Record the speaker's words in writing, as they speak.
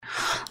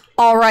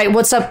All right,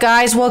 what's up,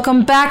 guys?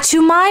 Welcome back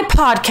to my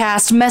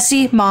podcast,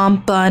 Messy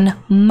Mom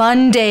Bun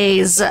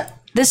Mondays.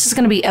 This is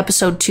going to be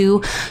episode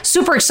 2.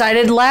 Super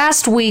excited.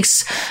 Last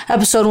week's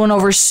episode went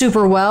over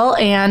super well,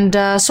 and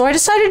so I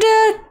decided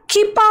to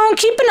keep on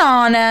keeping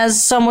on,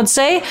 as some would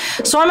say.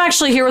 So I'm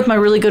actually here with my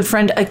really good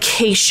friend,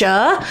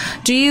 Acacia.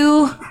 Do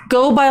you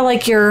go by,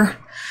 like, your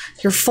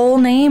full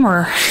name,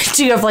 or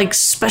do you have, like,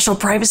 special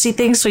privacy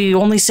things so you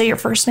only say your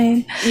first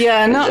name?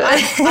 Yeah, no,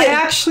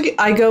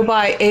 I go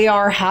by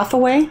A.R.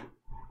 Hathaway.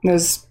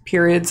 There's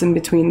periods in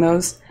between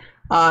those,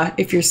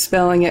 if you're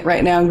spelling it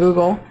right now in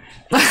Google.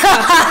 But,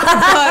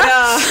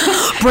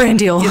 brand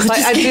deal. Yes,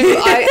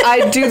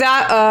 I do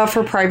that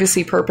for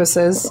privacy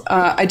purposes.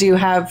 I do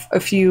have a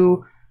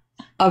few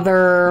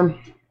other,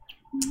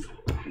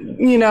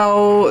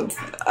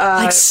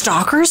 like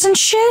stalkers and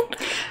shit?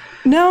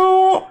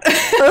 No.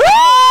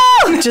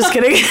 Just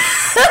kidding.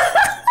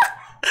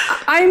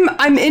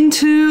 I'm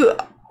into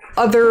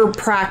other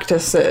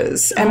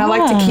practices, and I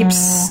like to keep,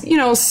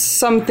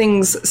 some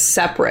things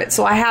separate.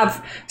 So I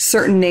have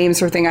certain names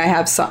for things. I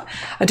have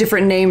a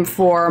different name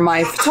for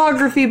my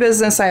photography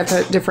business. I have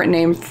a different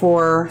name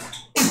for...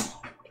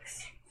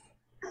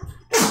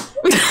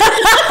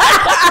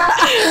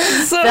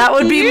 That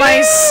would be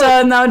my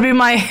son. That would be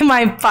my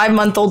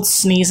 5-month-old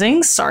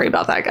sneezing. Sorry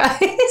about that,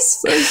 guys.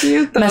 So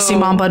cute, though. Messy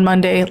Mom Bun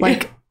Monday,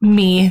 like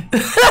me.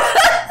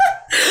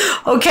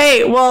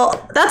 Okay,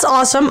 well, that's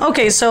awesome.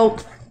 Okay, so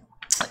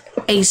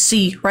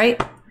AC, right?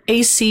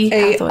 AC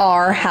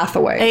A.R.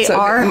 Hathaway.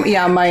 A.R.? So,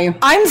 yeah,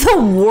 I'm the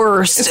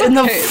worst in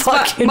the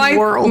fucking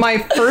world. My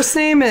first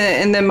name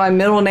and then my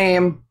middle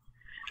name.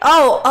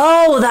 I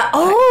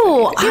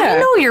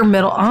know your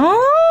middle.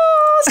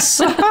 Oh,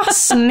 so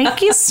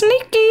sneaky.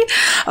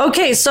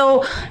 Okay,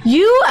 so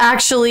you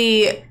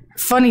actually,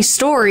 funny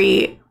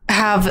story,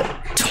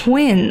 have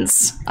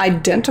twins.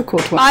 Identical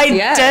twins.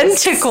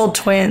 Identical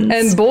twins.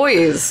 And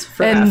boys,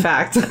 for that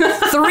fact.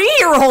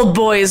 3-year-old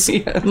boys,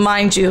 yes.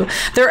 Mind you.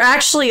 They're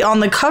actually on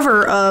the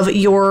cover of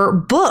your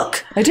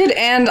book. I did,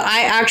 and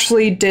I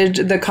actually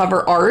did the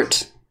cover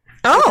art.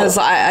 Oh. Because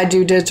I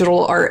do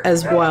digital art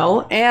as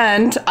well,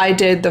 and I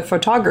did the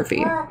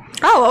photography.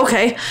 Oh,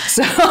 okay.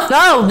 So,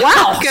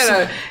 wow.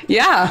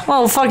 Yeah.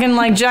 Well, fucking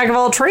like jack of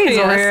all trades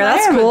over here.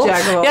 That's cool.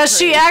 Yeah,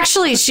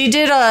 she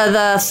did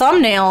the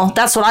thumbnail.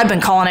 That's what I've been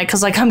calling it,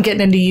 because like I'm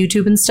getting into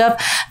YouTube and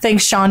stuff.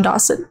 Thanks, Sean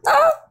Dawson.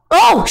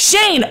 Oh,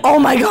 Shane. Oh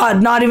my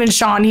God. Not even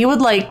Sean. He would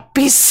like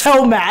be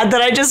so mad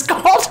that I just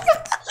called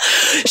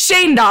him.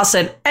 Shane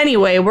Dawson.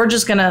 Anyway, we're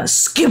just gonna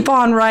skip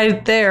on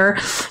right there.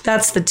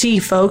 That's the tea,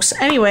 folks.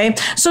 Anyway,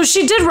 so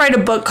she did write a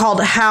book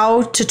called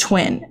How to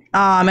Twin.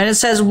 And it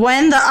says,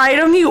 when the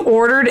item you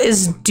ordered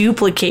is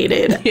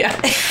duplicated. Yeah.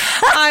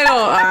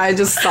 I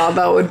just thought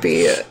that would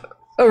be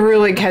a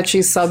really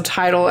catchy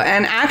subtitle.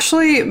 And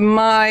actually,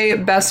 my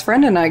best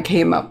friend and I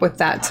came up with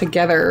that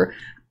together.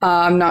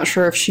 I'm not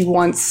sure if she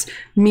wants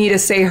me to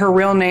say her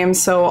real name,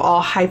 so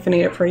I'll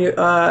hyphenate it for you.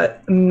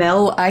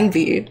 Mel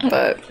Ivy,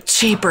 but...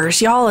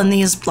 Cheapers, y'all and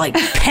these, like,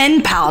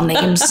 pen pal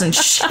names and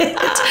shit.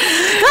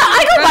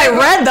 I go by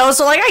Red, though,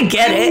 so, like, I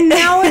get it.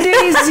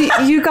 Nowadays,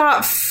 you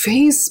got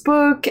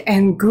Facebook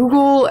and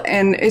Google,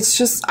 and it's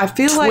just, I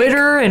feel like...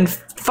 Twitter and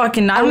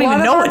fucking, I don't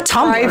even know what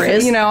Tumblr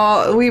is.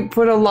 We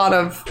put a lot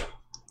of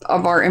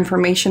our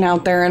information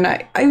out there, and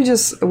I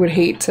just would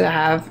hate to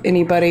have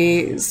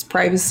anybody's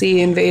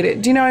privacy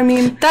invaded. Do you know what I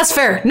mean? That's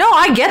fair. No,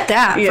 I get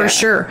that for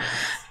sure.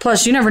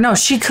 Plus, you never know.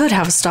 She could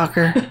have a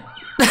stalker.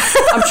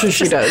 I'm sure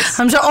she does.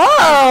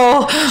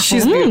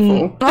 She's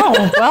beautiful.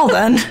 Oh, well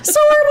then. So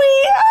are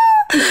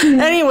we.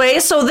 Anyway,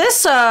 so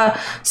this, I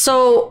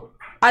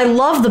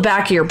love the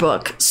back of your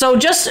book. So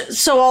just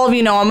so all of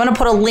you know, I'm going to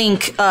put a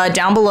link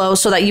down below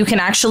so that you can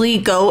actually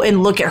go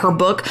and look at her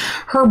book.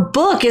 Her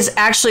book is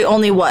actually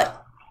only what?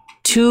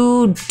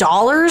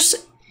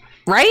 $2,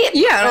 right?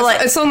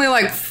 Yeah, it's only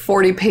like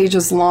 40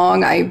 pages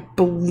long, I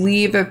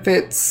believe. If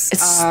it's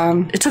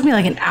it took me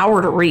like an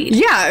hour to read.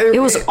 Yeah,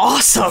 it was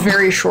awesome.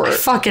 Very short. I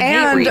fucking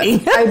hate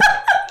reading.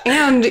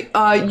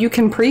 And you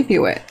can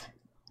preview it.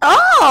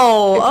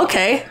 Oh,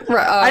 okay.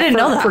 I didn't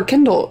know that for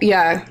Kindle.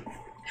 Yeah.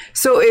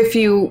 So if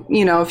you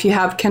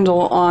have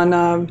Kindle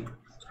on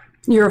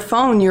your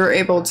phone, you're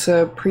able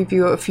to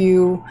preview a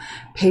few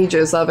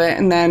pages of it,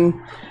 and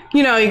then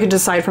you can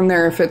decide from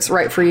there if it's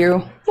right for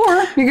you. Or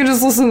you can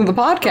just listen to the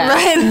podcast.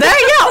 Right there,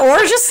 yeah. Or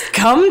just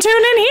come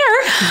tune in here.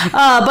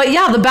 But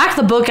yeah, the back of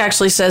the book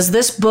actually says,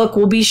 this book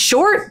will be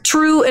short,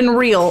 true, and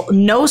real.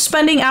 No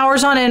spending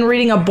hours on end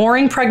reading a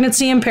boring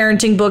pregnancy and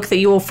parenting book that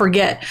you will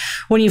forget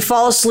when you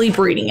fall asleep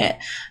reading it.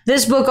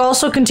 This book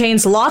also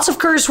contains lots of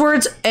curse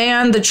words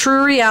and the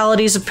true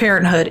realities of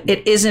parenthood.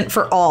 It isn't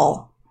for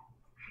all.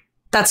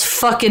 That's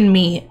fucking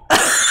me.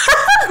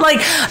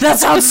 Like, that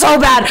sounds so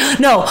bad.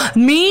 No,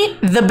 me,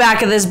 the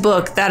back of this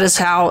book, that is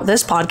how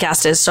this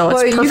podcast is. So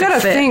it's perfect. You gotta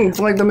think,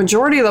 like, the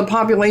majority of the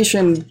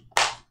population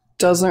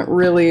doesn't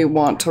really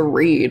want to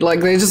read. Like,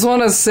 they just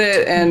want to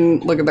sit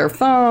and look at their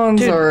phones.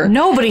 Dude, or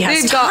nobody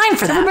has time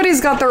for that. Everybody's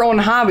got their own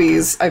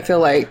hobbies, I feel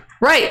like.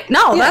 Right.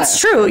 No, that's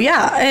true.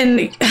 Yeah.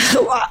 And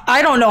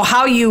I don't know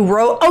how you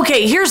wrote.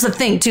 Okay, here's the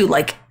thing, too.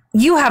 Like,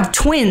 you have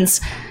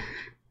twins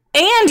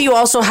and you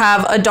also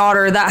have a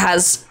daughter that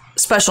has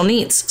special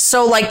needs.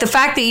 So, like, the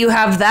fact that you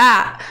have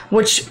that,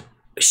 which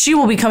she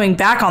will be coming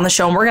back on the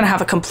show, and we're going to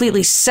have a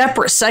completely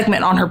separate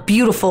segment on her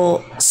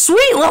beautiful,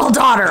 sweet little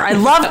daughter. I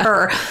love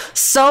her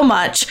so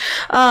much.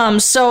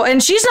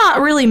 And she's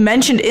not really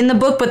mentioned in the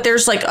book, but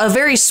there's like a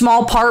very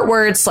small part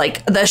where it's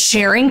like the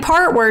sharing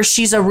part where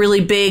she's a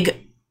really big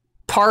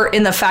part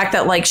in the fact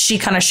that like she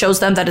kind of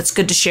shows them that it's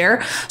good to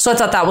share. So I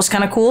thought that was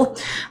kind of cool.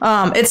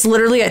 It's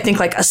literally, I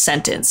think, like a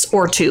sentence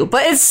or two,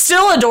 but it's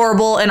still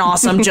adorable and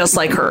awesome, just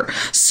like her.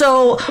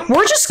 So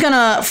we're just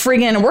gonna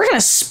we're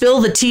gonna spill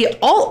the tea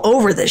all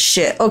over this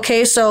shit.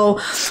 Okay, so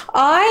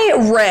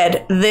I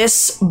read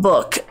this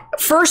book.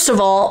 First of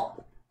all,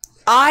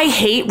 I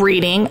hate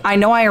reading. I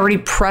know I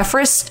already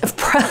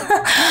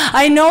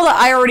I know that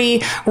I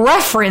already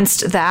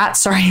referenced that.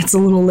 Sorry, it's a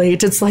little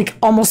late. It's like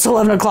almost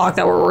 11 o'clock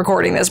that we're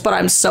recording this, but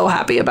I'm so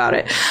happy about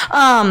it.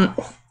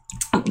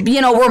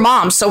 We're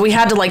moms, so we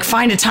had to like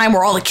find a time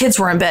where all the kids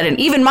were in bed, and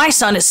even my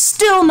son is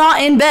still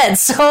not in bed.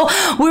 So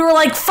we were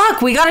like,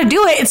 fuck, we got to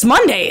do it. It's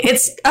Monday.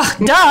 It's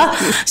duh.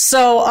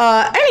 So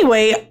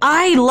anyway,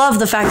 I love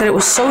the fact that it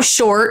was so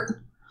short.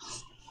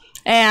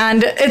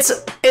 And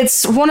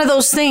it's one of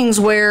those things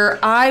where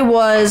I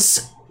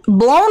was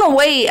blown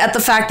away at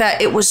the fact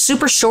that it was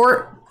super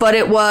short, but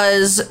it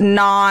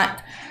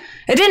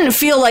didn't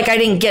feel like I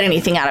didn't get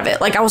anything out of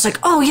it. Like I was like,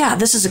 oh yeah,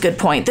 this is a good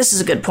point. This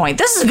is a good point.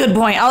 This is a good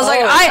point. I was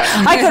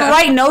I could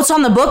write notes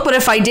on the book, but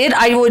if I did,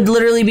 I would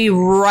literally be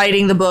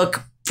writing the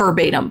book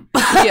verbatim.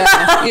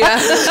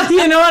 Yeah.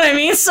 You know what I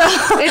mean? So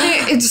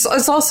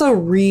it's also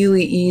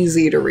really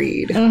easy to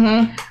read.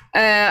 Mm-hmm.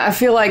 I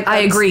feel like I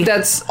agree.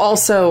 That's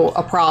also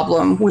a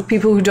problem with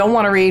people who don't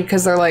want to read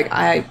because they're like,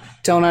 I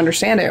don't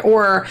understand it.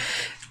 Or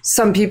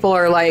some people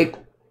are like,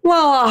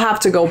 well, I'll have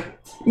to go,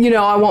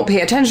 I won't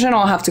pay attention.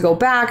 I'll have to go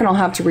back and I'll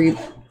have to read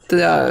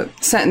the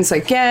sentence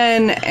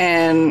again.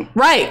 And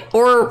right.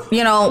 Or,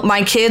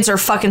 my kids are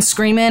fucking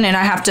screaming and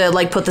I have to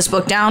like put this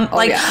book down.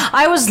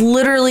 I was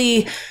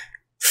literally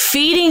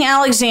feeding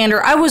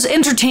Alexander. I was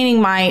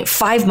entertaining my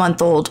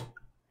 5-month-old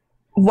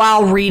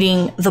while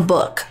reading the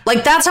book.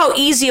 Like that's how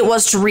easy it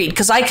was to read,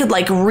 because I could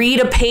like read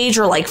a page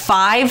or like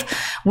 5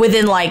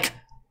 within like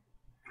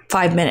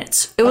 5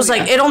 minutes. It was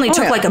it only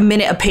took like a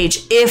minute a page,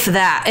 if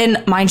that.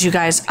 And mind you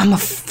guys, I'm a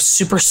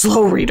super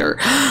slow reader.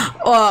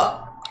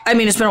 I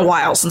mean, it's been a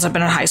while since I've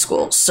been in high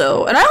school.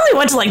 So, and I only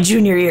went to like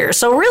junior year.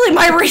 So really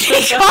my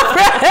reading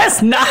progress,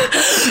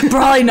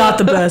 probably not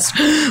the best.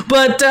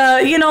 But,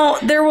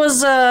 there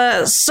was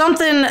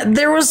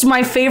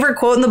my favorite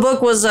quote in the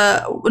book was,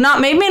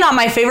 maybe not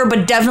my favorite,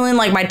 but definitely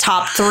like my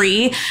top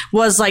 3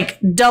 was like,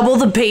 double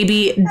the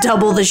baby,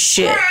 double the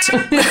shit.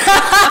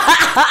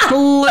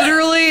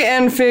 Literally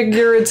and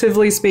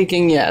figuratively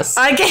speaking, yes.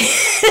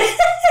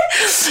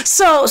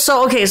 So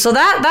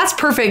that's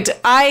perfect.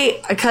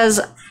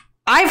 Because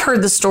I've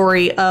heard the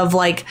story of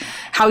like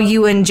how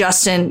you and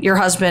Justin, your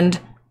husband,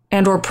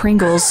 and or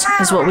Pringles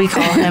is what we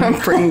call him.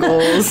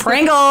 Pringles.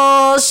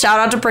 Shout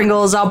out to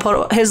Pringles. I'll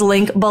put his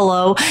link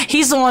below.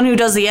 He's the one who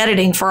does the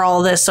editing for all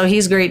of this, so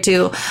he's great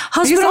too.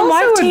 He's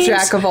also a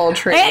jack of all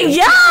trades. And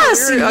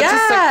yes.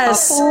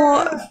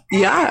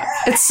 Yeah.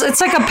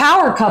 It's like a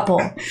power couple.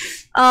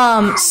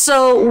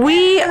 So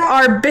we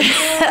are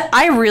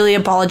I really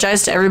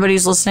apologize to everybody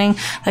who's listening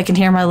that can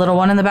hear my little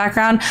one in the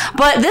background,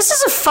 but this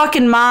is a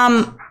fucking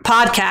mom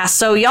podcast,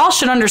 so y'all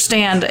should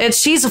understand.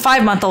 She's a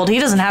 5-month-old. He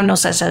doesn't have no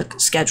such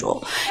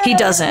schedule. He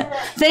doesn't.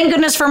 Thank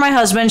goodness for my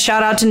husband.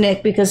 Shout out to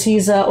Nick, because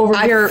he's over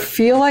here. I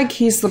feel like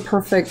he's the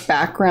perfect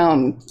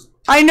background.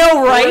 I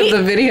know, right? For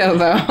the video,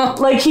 though.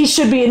 Like he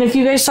should be. And if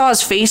you guys saw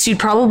his face, you'd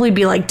probably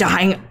be like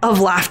dying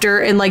of laughter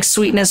and like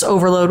sweetness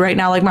overload right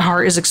now. Like my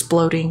heart is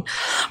exploding.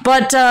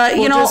 But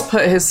we'll just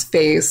put his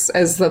face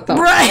as the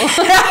thumbnail. Right.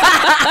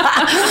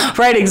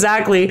 Right,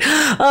 exactly.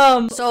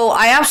 So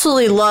I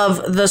absolutely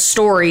love the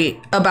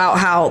story about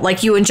how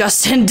like you and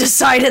Justin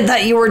decided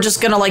that you were just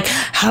gonna like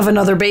have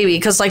another baby.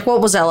 Because like,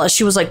 what was Ella?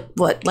 She was like,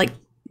 what, like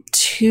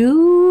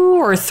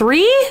 2 or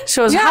 3?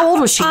 So how old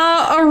was she?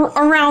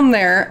 Around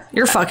there.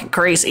 You're fucking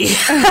crazy.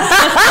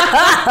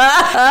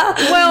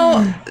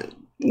 Well,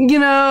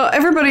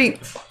 everybody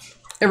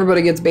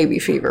gets baby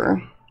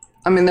fever.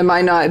 I mean, they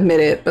might not admit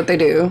it, but they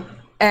do.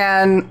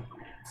 And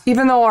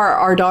even though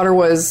our daughter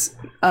was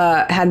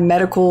had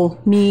medical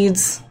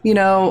needs,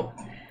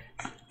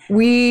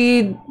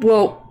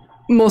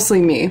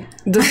 mostly me,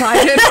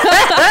 decided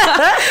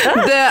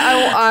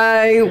that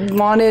I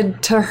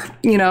wanted to,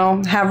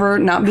 have her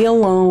not be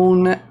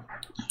alone.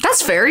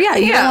 That's fair. Yeah,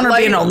 you don't want her to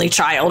be an only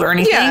child or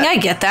anything. Yeah. I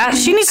get that.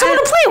 She needs someone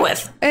to play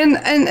with. And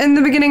in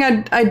the beginning,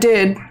 I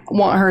did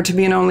want her to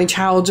be an only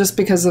child just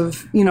because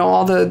of,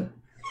 all the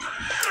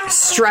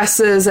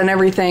stresses and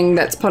everything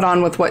that's put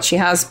on with what she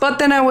has. But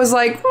then I was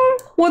like,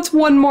 what's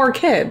one more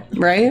kid,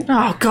 right?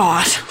 Oh,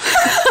 God.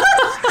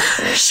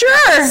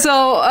 Sure.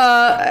 So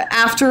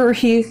after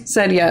he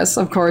said yes,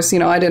 of course,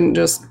 I didn't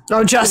just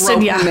Justin,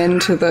 rope him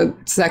into the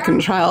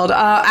second child.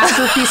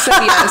 After he said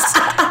yes,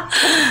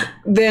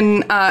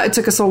 then it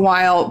took us a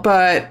while,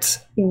 but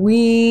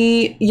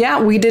we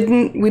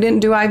didn't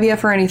do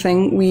IVF or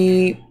anything.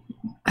 We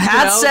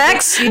had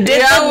sex. You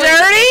did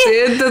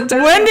the dirty.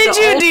 When did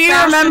you? Do you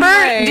remember?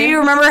 Way. Do you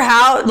remember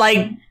how?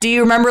 Do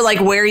you remember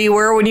where you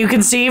were when you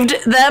conceived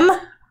them?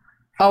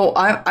 Oh,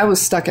 I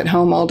was stuck at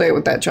home all day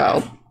with that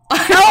child.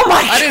 Oh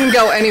my! I didn't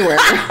go anywhere.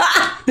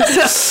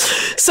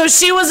 So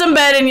she was in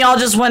bed, and y'all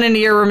just went into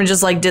your room and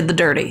just did the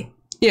dirty.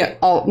 Yeah.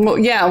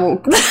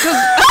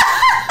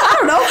 I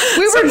don't know.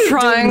 We were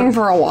trying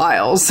for a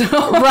while, so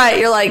right.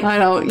 You're like, I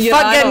know.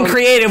 Fuck getting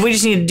creative. We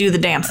just need to do the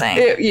damn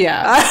thing.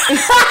 Yeah.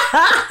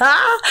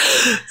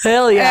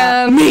 Hell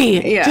yeah.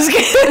 Me. Yeah. Just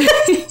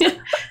kidding.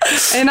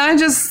 And I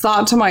just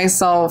thought to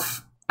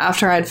myself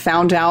after I'd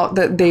found out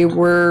that there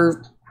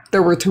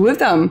were two of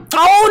them.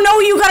 Oh no!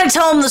 You got to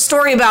tell them the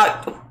story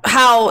about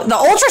how the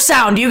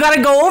ultrasound. You got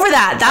to go over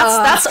that.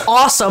 That's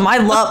awesome. I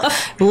love.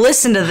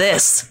 Listen to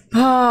this.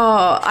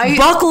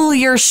 Buckle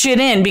your shit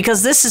in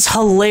because this is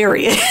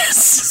hilarious.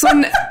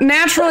 So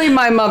naturally,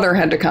 my mother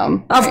had to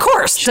come. Of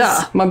course, she's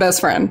my best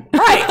friend.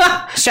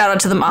 Right. Shout out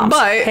to the moms.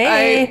 But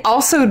I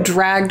also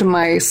dragged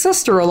my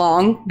sister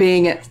along,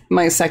 being at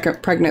my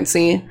second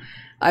pregnancy.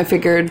 I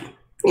figured,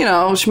 she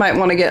might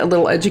want to get a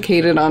little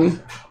educated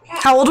on.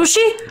 How old was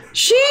she?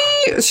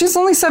 She's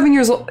only 7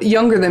 years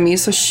younger than me,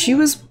 so she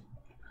was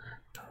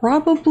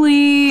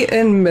probably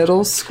in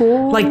middle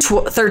school.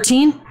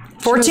 13?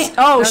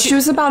 14? She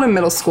was about in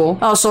middle school.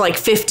 Oh, so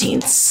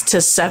 15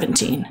 to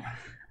 17.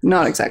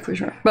 Not exactly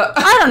sure. But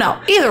I don't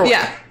know. Either way.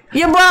 Yeah.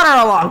 You brought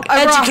her along.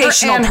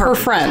 Educational and her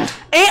friend.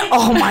 And,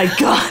 oh my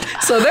God.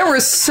 So there were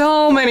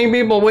so many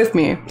people with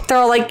me. They're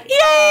all like,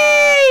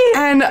 yay!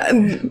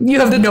 And you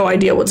have no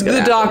idea what's going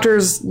to happen. The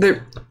doctors,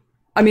 the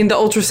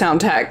ultrasound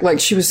tech,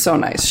 she was so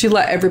nice. She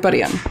let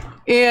everybody in.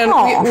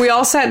 And we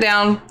all sat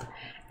down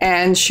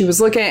and she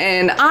was looking,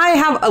 and I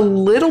have a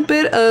little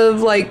bit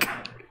of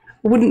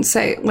wouldn't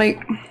say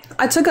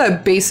I took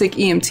a basic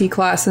EMT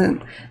class,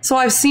 and so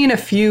I've seen a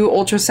few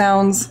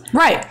ultrasounds.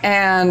 Right.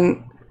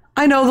 And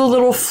I know the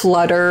little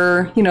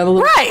flutter, the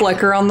little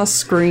flicker on the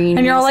screen.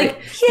 And you're all like,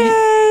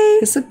 yay!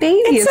 It's a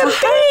baby. It's a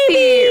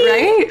baby,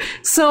 right?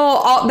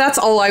 So that's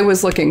all I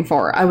was looking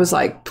for. I was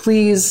like,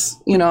 please,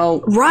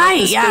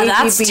 right? Yeah,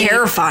 that's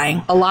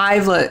terrifying.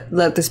 Alive,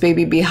 let this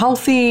baby be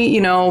healthy,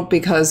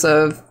 because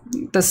of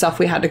the stuff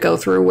we had to go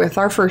through with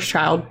our first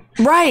child.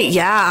 Right,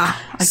 yeah.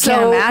 I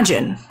can't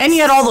imagine. And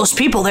you had all those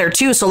people there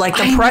too, so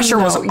the pressure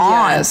was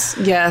on.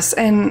 Yes,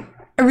 and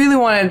I really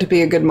wanted it to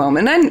be a good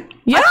moment. And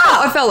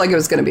I felt like it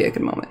was going to be a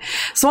good moment.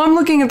 So I'm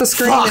looking at the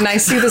screen and I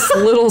see this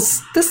little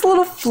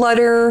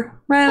flutter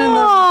right in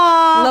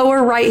the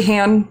lower right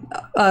hand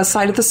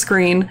side of the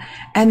screen.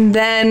 And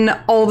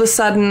then all of a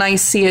sudden I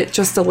see it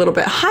just a little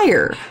bit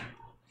higher.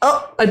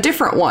 A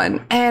different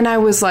one. And I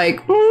was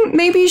like,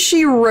 maybe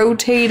she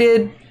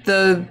rotated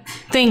the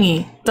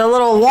thingy, the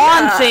little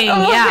wand thing.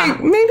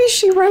 Maybe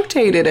she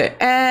rotated it.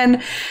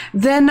 And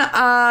then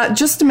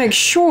just to make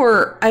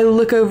sure, I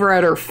look over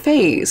at her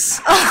face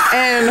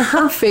and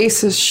her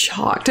face is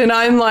shocked. And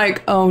I'm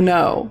like, oh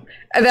no.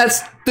 And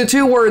that's the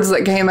two words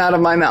that came out of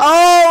my mouth.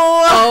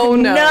 Oh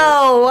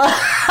no.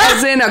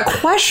 As in a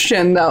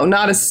question though,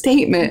 not a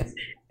statement.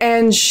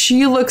 And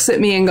she looks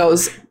at me and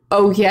goes,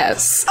 oh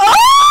yes.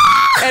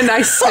 And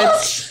I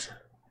said,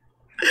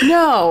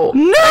 no.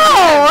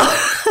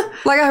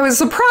 I was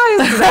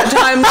surprised at that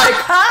time.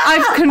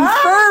 I've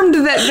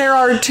confirmed that there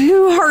are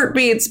two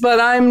heartbeats, but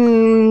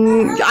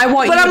I'm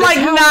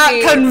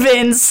not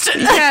convinced.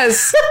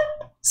 Yes.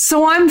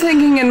 So I'm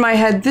thinking in my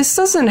head, this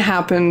doesn't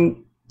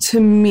happen to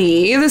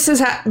me. This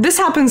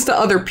happens to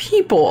other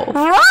people.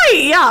 Right,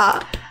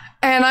 yeah.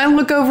 And I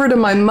look over to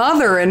my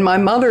mother, and my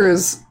mother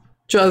is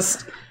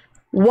just...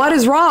 What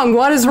is wrong?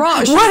 What is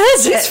wrong?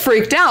 She's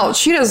freaked out.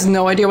 She has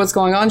no idea what's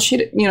going on.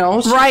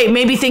 Right.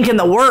 Maybe thinking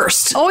the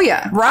worst. Oh,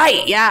 yeah.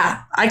 Right.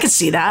 Yeah. I could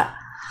see that.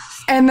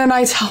 And then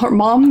I tell her,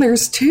 Mom,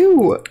 there's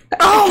two.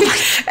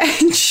 Oh.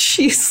 And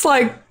she's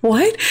like,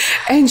 what?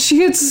 And she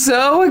gets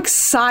so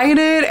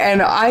excited.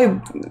 And I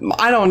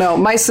don't know.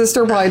 My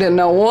sister probably didn't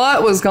know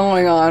what was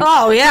going on.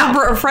 Oh, yeah.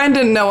 Her friend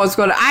didn't know what's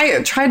going on.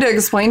 I tried to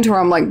explain to her.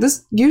 I'm like,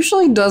 this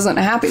usually doesn't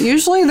happen.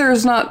 Usually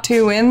there's not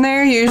two in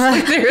there.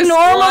 Usually there's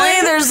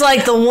Normally there's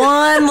the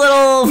one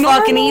little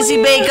fucking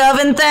easy bake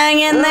oven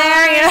thing in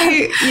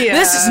there. Yeah.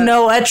 This is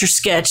no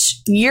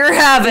Etch-a-Sketch. You're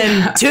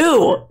having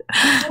two.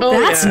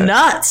 That's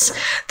nuts.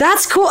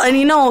 That's cool. And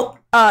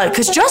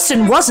because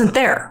Justin wasn't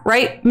there,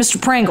 right?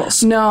 Mr.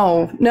 Prangles.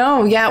 No.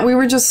 Yeah, we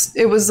were just,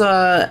 it was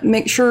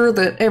make sure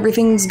that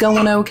everything's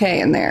going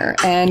okay in there.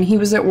 And he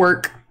was at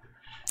work.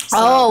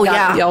 Oh,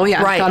 yeah. yeah. Oh,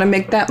 yeah. Right. Gotta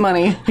make that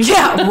money.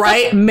 Yeah,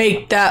 right.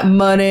 Make that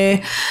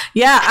money.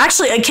 Yeah,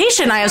 actually,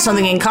 Acacia and I have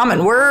something in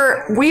common.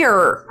 We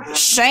are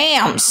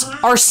shams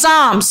or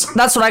Psalms.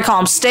 That's what I call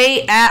them.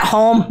 Stay at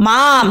home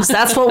moms.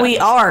 That's what we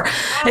are.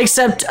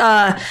 Except,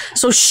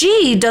 so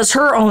she does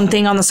her own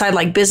thing on the side,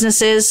 like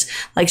businesses.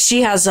 Like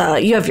she has,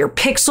 you have your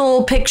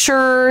pixel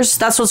pictures.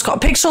 That's what's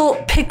called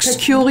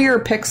Peculiar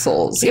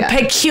Pixels. Yeah.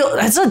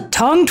 That's a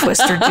tongue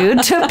twister,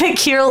 dude. To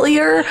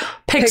peculiar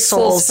Pixels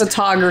pixels.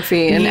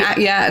 photography. And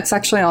yeah, it's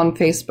actually on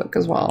Facebook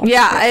as well.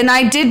 Yeah, and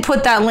I did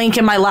put that link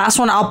in my last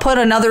one. I'll put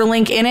another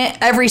link in it.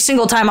 Every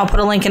single time I'll put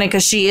a link in it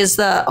because she is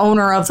the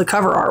owner of the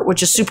cover art,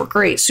 which is super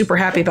great. Super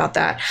happy about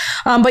that.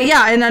 But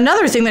yeah, and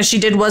another thing that she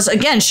did was,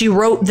 again, she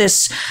wrote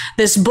this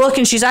book,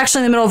 and she's actually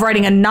in the middle of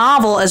writing a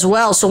novel as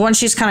well. So once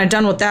she's kind of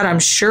done with that, I'm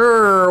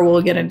sure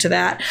we'll get into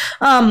that.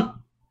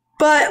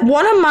 But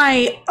one of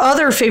my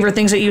other favorite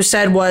things that you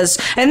said was,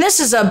 and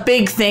this is a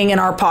big thing in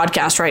our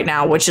podcast right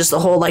now, which is the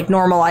whole like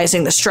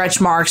normalizing the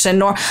stretch marks and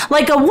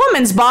like a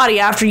woman's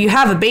body after you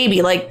have a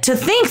baby, like to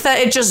think that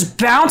it just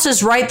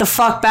bounces right the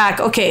fuck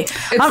back. Okay.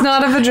 It's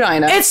not a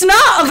vagina. It's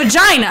not a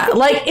vagina.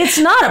 Like it's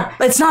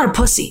not a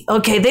pussy.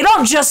 Okay. They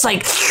don't just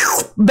like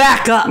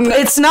back up.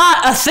 It's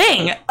not a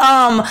thing.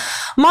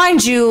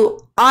 Mind you,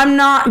 I'm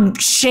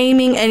not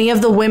shaming any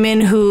of the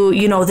women who,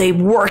 you know, they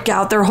work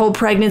out their whole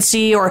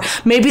pregnancy, or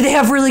maybe they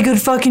have really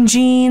good fucking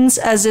genes,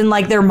 as in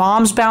like their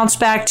moms bounce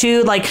back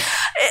too. Like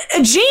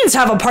genes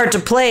have a part to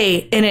play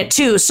in it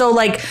too. So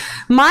like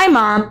my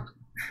mom,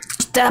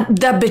 that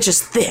bitch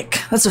is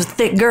thick. That's a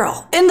thick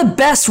girl. In the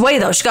best way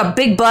though. She's got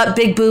big butt,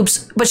 big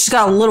boobs, but she's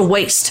got a little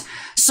waist.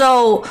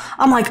 So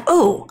I'm like,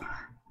 oh,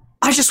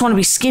 I just want to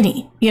be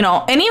skinny, you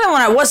know? And even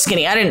when I was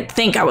skinny, I didn't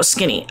think I was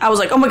skinny. I was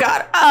like, oh my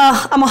God,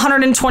 I'm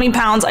 120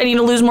 pounds. I need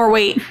to lose more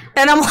weight.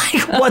 And I'm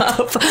like, what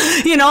the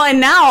fuck? You know,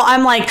 and now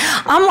I'm like,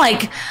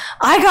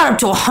 I got up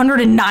to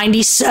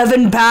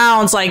 197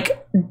 pounds.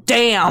 Like,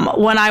 damn,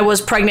 when I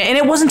was pregnant. And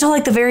it wasn't until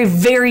like the very,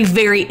 very,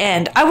 very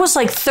end. I was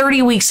like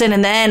 30 weeks in,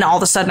 and then all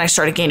of a sudden I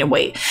started gaining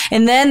weight.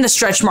 And then the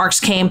stretch marks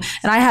came,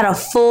 and I had a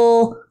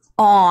full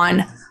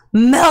on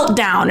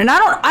meltdown. And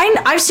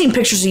I've seen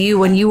pictures of you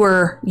when you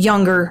were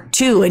younger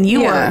too, and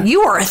you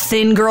were a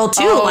thin girl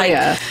too. Oh, like,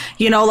 yeah.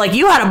 you know, like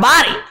you had a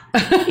body.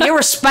 You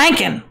were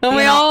spanking. And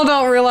we all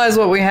don't realize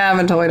what we have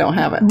until we don't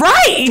have it.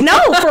 Right. No,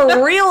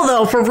 for real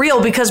though, for real.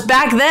 Because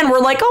back then we're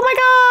like, oh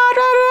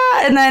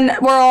my God. And then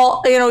we're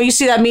all, you know, you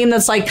see that meme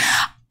that's like,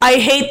 I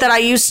hate that I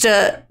used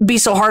to be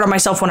so hard on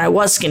myself when I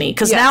was skinny,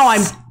 because now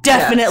I'm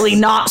definitely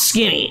not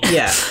skinny.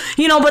 Yeah.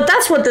 You know, but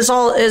that's what this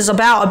all is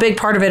about. A big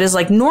part of it is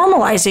like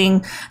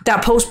normalizing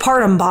that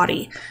postpartum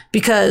body,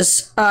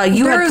 because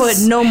you had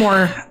put no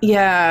more.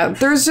 Yeah.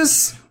 There's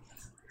just,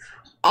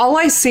 all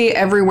I see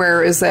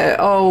everywhere is that,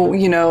 oh,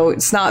 you know,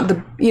 it's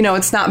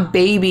not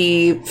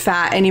baby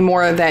fat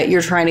anymore that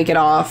you're trying to get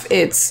off.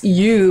 It's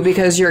you,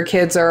 because your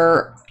kids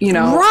are, you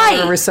know,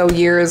 whatever so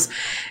years.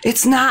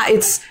 It's not,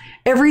 it's,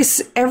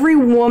 every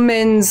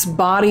woman's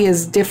body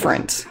is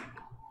different.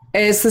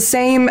 It's the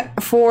same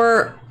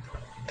for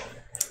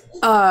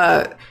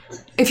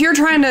if you're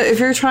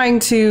trying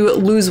to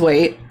lose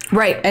weight,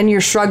 right, and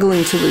you're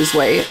struggling to lose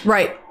weight,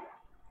 right,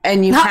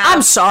 and you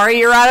I'm sorry,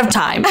 you're out of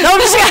time. No,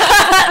 just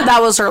that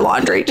was her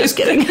laundry. Just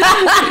kidding.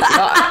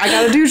 I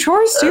gotta do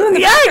chores too in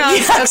the background.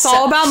 Yes. It's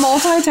all about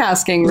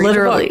multitasking.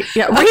 Literally.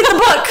 Yeah, read the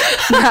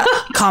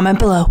book. Comment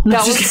below.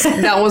 No,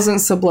 that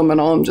wasn't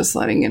subliminal. I'm just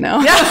letting you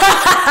know.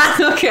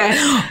 Okay.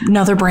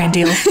 Another brand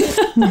deal.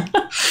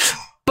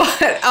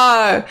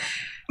 But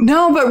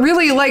no, but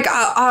really, like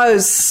a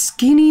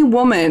skinny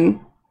woman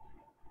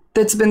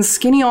that's been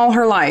skinny all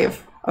her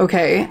life,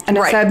 okay, and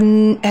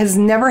has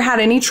never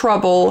had any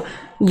trouble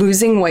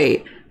losing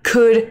weight,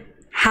 could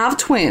have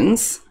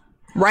twins,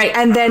 right,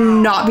 and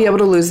then not be able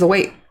to lose the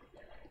weight.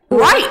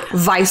 Right.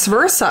 Vice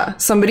versa.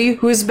 Somebody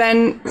who's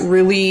been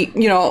really,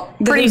 you know,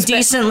 pretty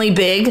decently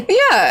big.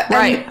 Yeah.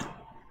 Right.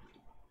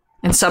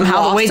 And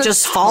somehow the weight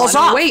just falls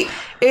off. Weight.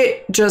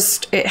 It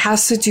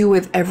has to do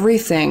with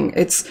everything.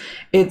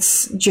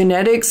 It's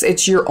genetics.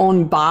 It's your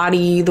own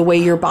body, the way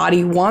your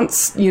body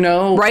wants, you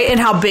know. Right. And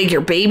how big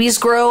your babies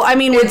grow. I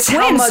mean, with it's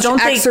twins, how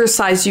much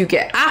exercise you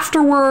get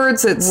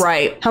afterwards. It's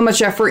how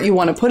much effort you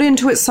want to put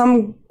into it.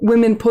 Some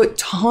women put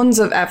tons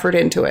of effort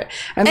into it.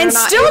 And they're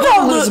not still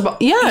don't lose.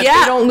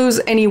 They don't lose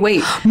any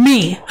weight.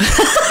 Me.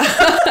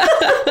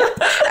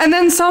 And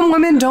then some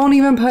women don't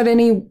even put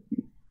any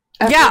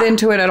effort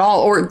into it at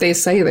all, or they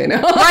say they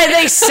know. Right,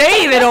 they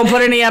say they don't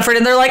put any effort,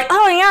 and they're like,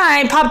 oh yeah,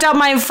 I popped out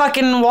my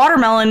fucking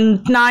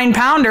watermelon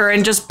 9-pounder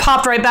and just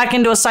popped right back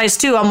into a size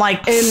 2. I'm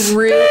like, and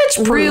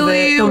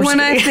really, when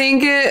I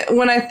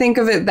think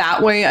of it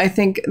that way, I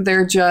think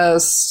they're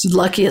just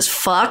lucky as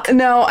fuck.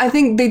 No, I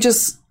think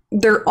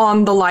they're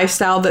on the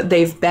lifestyle that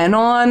they've been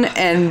on,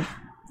 and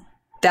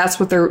that's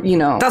what they're, you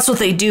know. That's what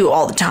they do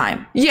all the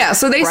time. Yeah,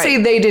 so they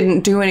say they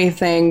didn't do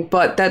anything,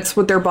 but that's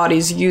what their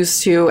body's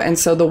used to, and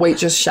so the weight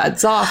just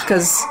sheds off,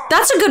 because...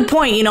 That's a good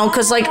point, you know,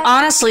 because, like,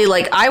 honestly,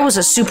 like, I was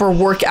a super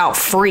workout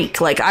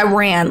freak. Like, I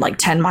ran, like,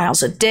 10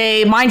 miles a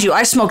day. Mind you,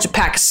 I smoked a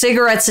pack of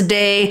cigarettes a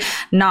day.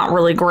 Not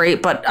really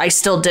great, but I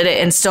still did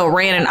it and still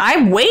ran. And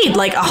I weighed,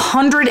 like,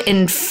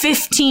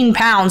 115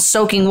 pounds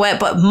soaking wet,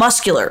 but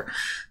muscular.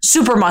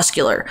 Super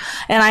muscular.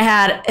 And I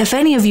had, if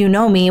any of you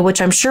know me,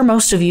 which I'm sure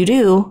most of you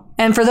do,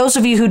 and for those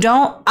of you who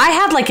don't, I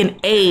had like an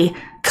A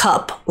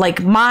cup.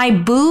 Like my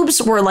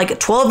boobs were like a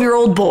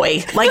 12-year-old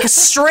boy, like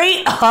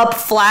straight up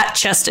flat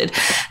chested,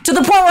 to the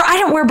point where I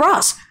didn't wear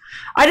bras.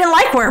 I didn't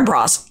like wearing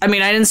bras. I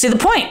mean, I didn't see the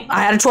point.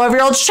 I had a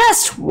 12-year-old's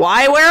chest.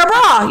 Why wear a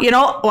bra? You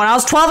know, when I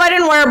was 12, I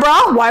didn't wear a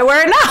bra. Why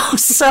wear it now?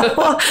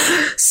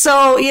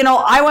 So, you know,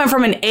 I went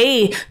from an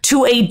A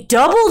to a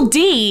double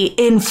D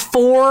in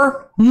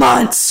 4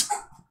 months.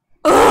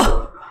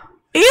 Ugh.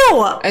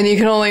 Ew. And you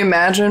can only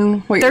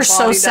imagine what They're your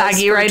body so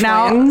saggy does for right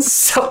now. twins.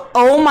 So,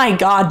 oh my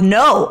God,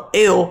 no.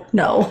 Ew,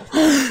 no.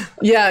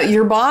 Yeah,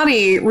 your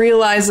body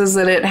realizes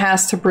that it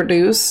has to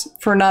produce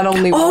for not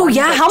only Oh one,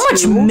 yeah, but how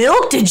much two.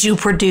 milk did you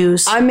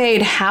produce? I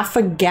made half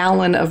a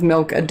gallon of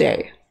milk a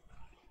day.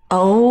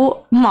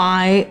 Oh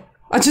my.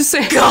 I just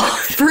say,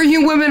 for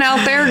you women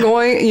out there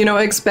going, you know,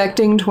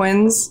 expecting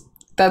twins,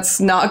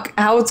 that's not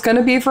how it's going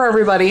to be for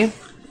everybody.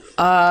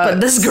 But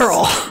this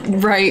girl.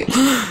 Right.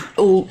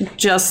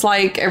 Just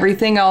like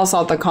everything else,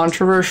 all the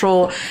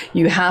controversial,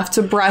 you have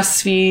to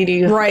breastfeed.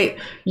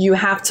 You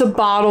have to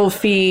bottle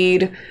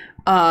feed.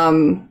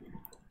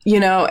 You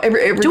know,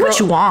 every Do what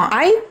you want.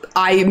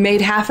 I made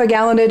half a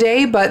gallon a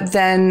day, but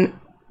then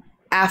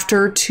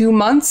after 2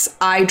 months,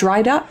 I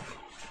dried up.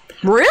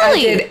 Really?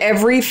 I did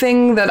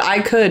everything that I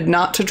could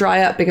not to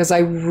dry up because I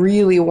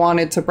really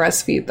wanted to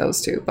breastfeed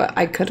those two, but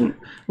I couldn't.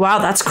 Wow,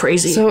 that's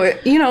crazy. So,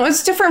 you know,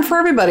 it's different for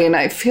everybody. And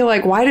I feel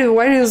like, why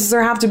does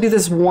there have to be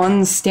this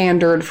one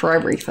standard for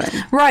everything?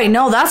 Right.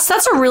 No, that's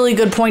a really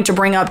good point to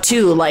bring up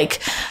too. Like,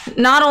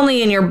 not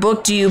only in your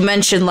book do you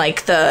mention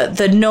like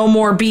the no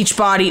more beach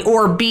body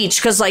or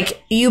beach, because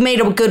like you made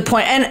a good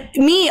point. And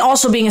me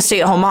also being a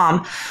stay-at-home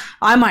mom,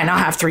 I might not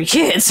have 3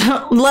 kids,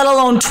 let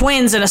alone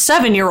twins and a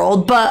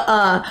 7-year-old.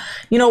 But,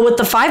 you know, with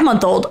the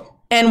 5-month-old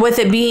and with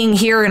it being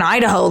here in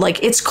Idaho,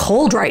 like it's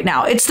cold right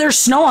now. There's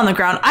snow on the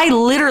ground. I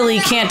literally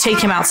can't take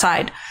him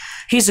outside.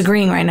 He's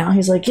agreeing right now.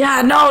 He's like,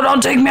 yeah, no,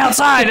 don't take me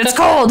outside. It's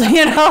cold,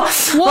 you know?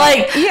 Well,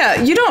 like,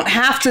 yeah, you don't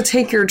have to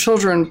take your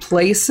children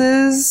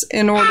places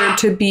in order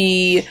to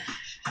be,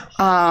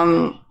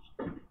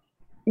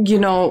 you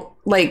know,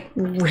 like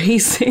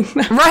raising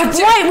them. Right.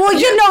 Well,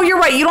 you know, you're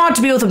right. You don't have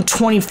to be with them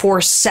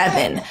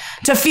 24/7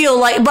 to feel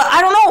like, but I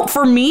don't know,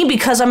 for me,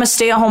 because I'm a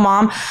stay-at-home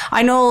mom,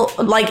 I know,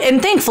 like,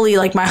 and thankfully,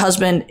 like, my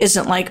husband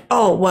isn't like,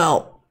 oh,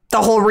 well,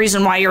 the whole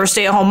reason why you're a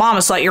stay-at-home mom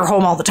is that you're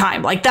home all the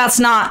time. Like, that's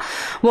not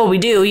what we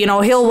do. You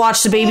know, he'll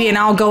watch the baby and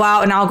I'll go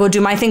out and I'll go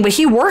do my thing, but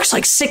he works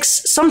like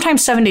 6,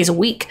 sometimes 7 days a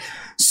week.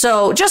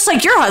 So just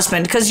like your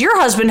husband, because your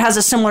husband has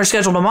a similar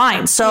schedule to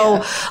mine.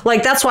 So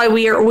like, that's why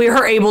we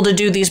are able to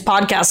do these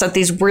podcasts at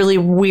these really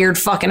weird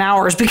fucking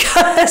hours,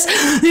 because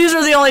these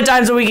are the only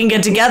times that we can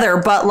get together.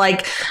 But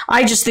like,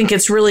 I just think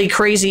it's really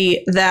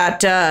crazy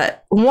that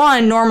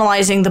one,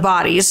 normalizing the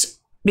bodies,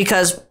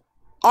 because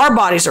our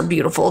bodies are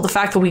beautiful. The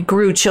fact that we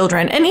grew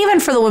children, and even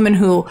for the women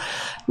who,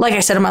 like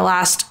I said in my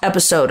last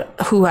episode,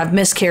 who have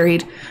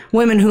miscarried,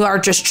 women who are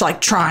just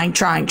like trying,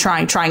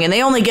 and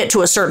they only get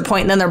to a certain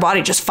point and then their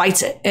body just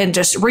fights it and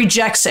just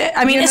rejects it.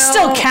 I mean, it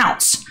still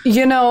counts.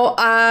 You know,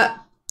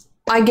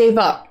 I gave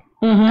up,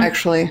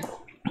 actually.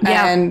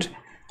 Yeah. And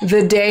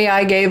the day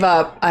I gave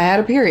up, I had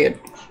a period.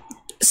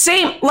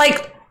 Same,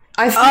 like,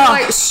 I feel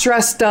like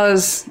stress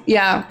does,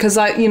 because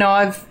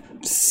I've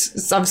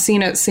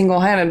seen it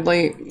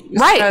single-handedly.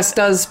 Right. Stress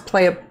does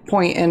play a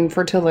point in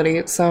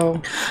fertility,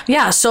 so.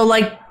 Yeah, so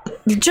like,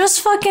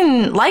 just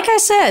fucking, like I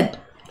said,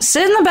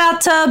 sit in the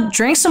bathtub,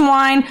 drink some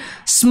wine,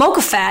 smoke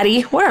a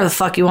fatty, whatever the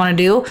fuck you want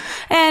to do,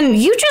 and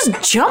you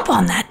just jump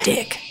on that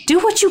dick. Do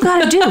what you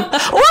gotta do. Or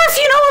if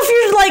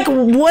you're like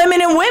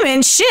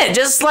women, shit,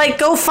 just like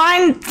go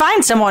find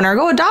someone or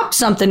go adopt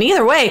something.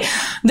 Either way,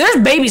 there's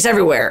babies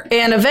everywhere,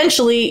 and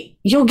eventually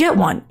you'll get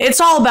one.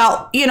 It's all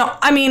about, you know,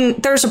 I mean,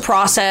 there's a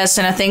process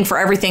and a thing for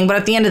everything, but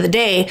at the end of the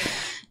day,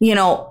 you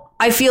know,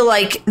 I feel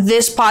like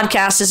this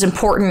podcast is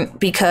important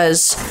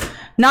because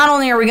not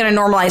only are we going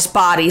to normalize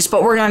bodies,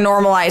 but we're going to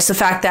normalize the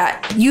fact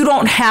that you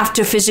don't have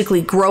to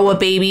physically grow a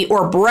baby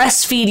or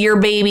breastfeed your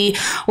baby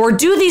or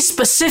do these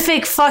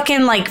specific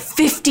fucking like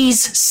 50s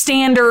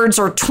standards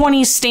or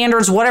 20s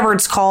standards, whatever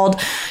it's called,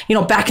 you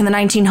know, back in the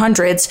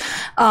 1900s,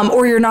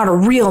 or you're not a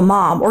real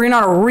mom or you're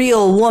not a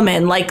real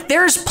woman. Like,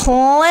 there's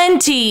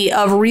plenty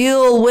of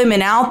real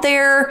women out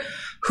there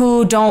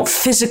who don't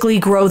physically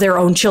grow their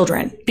own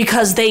children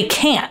because they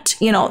can't,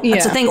 you know,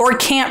 that's the thing, or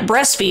can't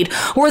breastfeed,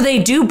 or they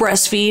do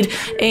breastfeed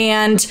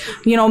and,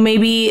 you know,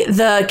 maybe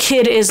the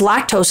kid is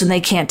lactose and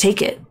they can't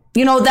take it.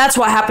 You know, that's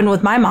what happened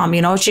with my mom,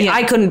 you know,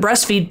 I couldn't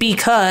breastfeed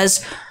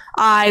because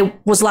I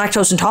was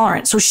lactose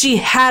intolerant. So she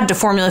had to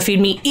formula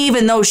feed me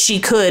even though she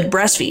could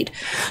breastfeed.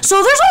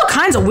 So there's all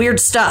kinds of weird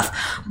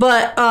stuff.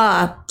 But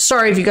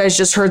sorry if you guys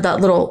just heard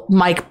that little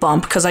mic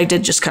bump, because I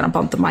did just kind of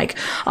bump the mic.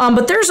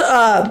 But there's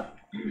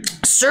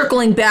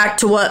circling back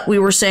to what we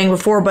were saying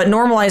before, but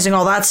normalizing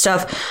all that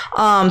stuff.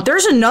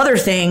 There's another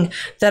thing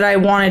that I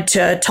wanted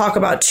to talk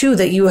about too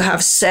that you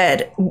have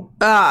said.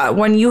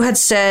 When you had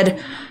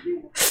said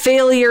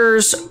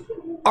failures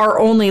are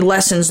only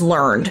lessons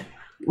learned.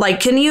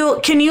 Like, can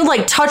you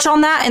like touch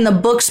on that in the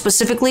book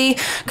specifically?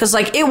 Because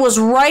like it was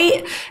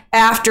right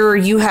after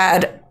you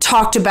had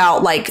talked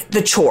about like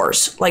the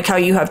chores, like how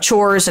you have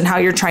chores and how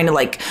you're trying to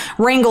like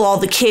wrangle all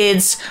the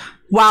kids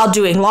while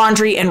doing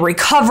laundry and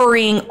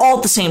recovering all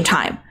at the same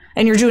time.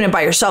 And you're doing it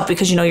by yourself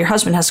because, you know, your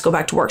husband has to go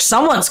back to work.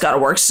 Someone's got to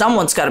work.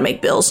 Someone's got to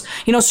make bills,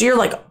 you know, so you're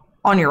like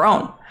on your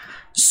own.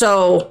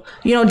 So,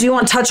 you know, do you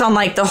want to touch on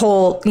like the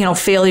whole, you know,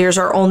 failures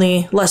are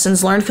only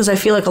lessons learned? Because I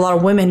feel like a lot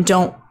of women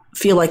don't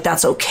feel like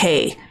that's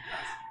okay. Like,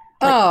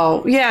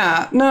 oh,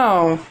 yeah,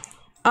 no.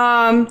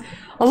 A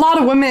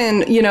lot of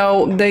women, you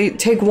know, they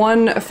take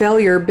one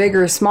failure, big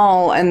or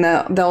small, and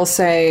they'll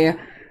say,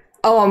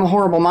 oh, I'm a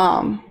horrible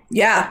mom.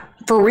 Yeah,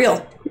 for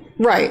real.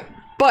 Right.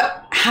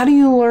 But how do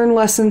you learn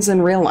lessons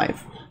in real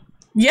life?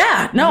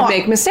 Yeah, no. You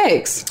make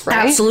mistakes,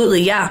 right?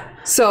 Absolutely, yeah.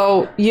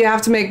 So you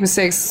have to make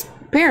mistakes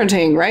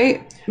parenting,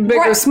 right? Big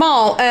or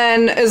small,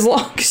 and as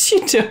long as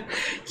you do,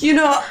 you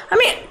know, I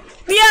mean,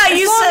 yeah,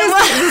 you said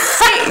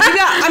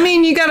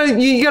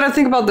you gotta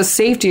think about the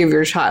safety of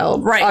your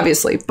child, right?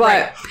 Obviously,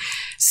 but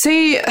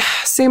say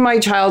my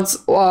child's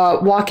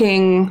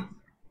walking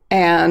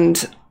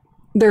and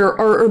they're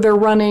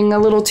running a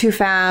little too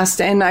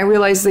fast, and I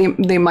realize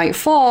they might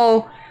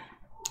fall.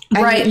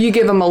 And right. You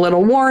give them a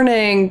little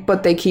warning,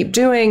 but they keep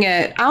doing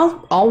it.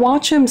 I'll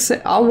watch him.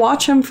 I'll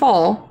watch him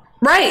fall.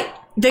 Right.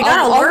 They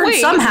gotta learn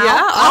somehow. Yeah,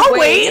 I'll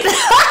wait.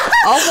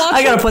 I'll watch.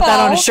 I gotta him put fall, that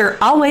on a shirt.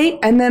 I'll wait.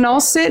 And then I'll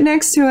sit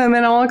next to him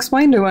and I'll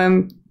explain to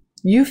him,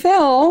 you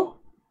fell.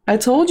 I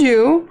told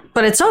you.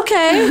 But it's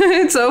okay.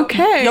 It's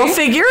okay. You'll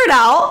figure it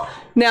out.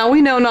 Now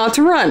we know not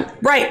to run.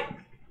 Right.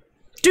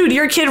 Dude,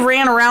 your kid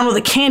ran around with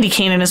a candy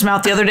cane in his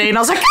mouth the other day, and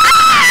I was like,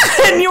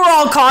 ah! And you were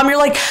all calm. You're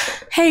like,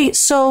 hey,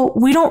 so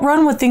we don't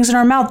run with things in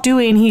our mouth, do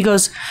we? And he pulled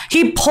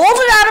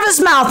it out of his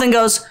mouth and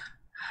goes,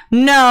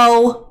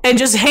 no, and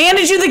just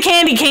handed you the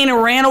candy cane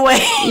and ran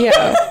away.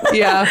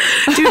 Yeah.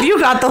 Dude,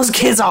 you got those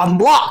kids on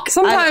block.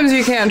 Sometimes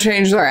you can't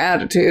change their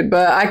attitude,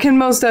 but I can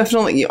most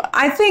definitely.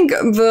 I think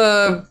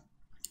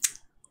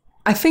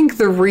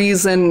the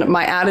reason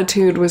my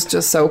attitude was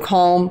just so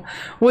calm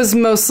was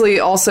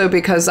mostly also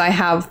because I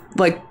have,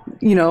 like,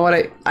 you know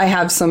what, I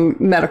have some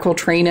medical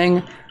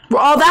training.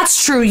 Oh,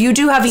 that's true. You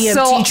do have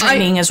EMT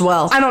training as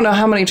well. I don't know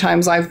how many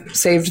times I've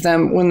saved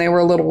them when they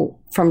were little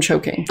from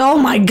choking. Oh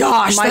my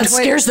gosh, that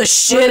scares the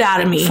shit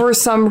out of me. For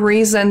some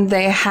reason,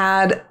 they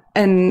had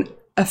an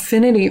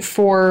affinity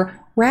for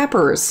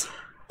wrappers.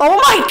 Oh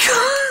my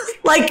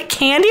god. Like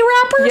candy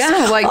wrappers?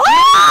 Yeah, like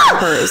candy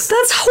wrappers.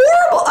 That's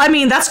horrible. I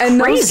mean, that's crazy.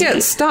 And those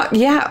get stuck.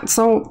 Yeah,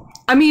 so,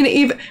 I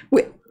mean,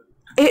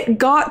 it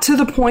got to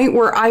the point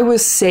where I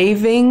was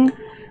saving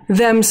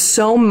them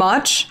so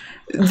much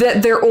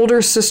that their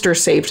older sister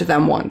saved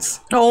them once.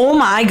 Oh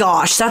my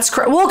gosh, that's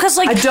crazy. Well, because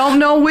like I don't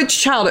know which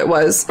child it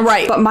was,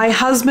 right? But my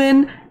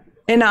husband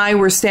and I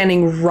were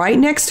standing right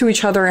next to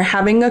each other,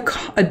 having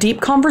a deep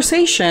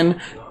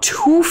conversation,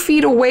 2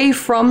 feet away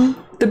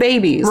from the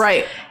babies,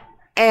 right?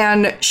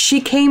 And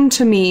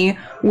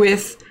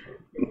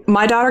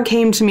my daughter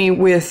came to me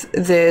with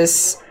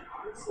this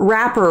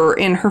wrapper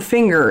in her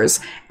fingers,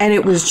 and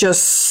it was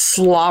just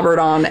slobbered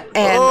on. And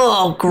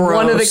oh, gross.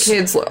 One of the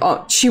kids,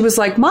 she was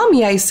like,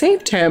 Mommy, I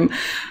saved him.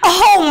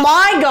 Oh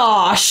my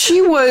gosh.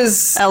 She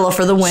was Ella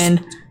for the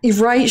win.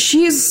 Right.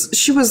 She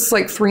was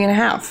like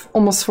 3.5,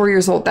 almost 4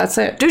 years old. That's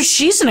it. Dude,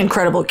 she's an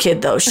incredible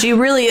kid though. She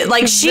really,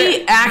 like,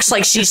 she acts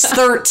like she's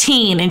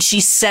 13 and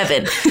she's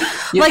 7.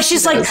 Yes, like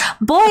she's like,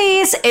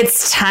 boys,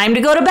 it's time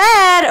to go to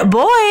bed.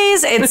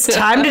 Boys, it's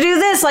time to do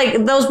this.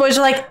 Like those boys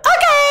are like,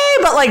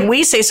 okay. But like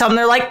we say something,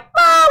 they're like,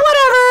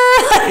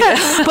 whatever.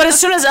 Yeah. But as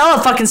soon as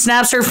Ella fucking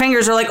snaps her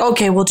fingers, they're like,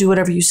 okay, we'll do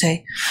whatever you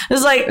say.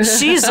 It's like,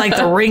 she's like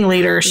the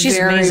ringleader. She's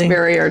very, amazing.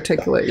 Very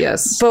articulate.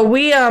 Yes. But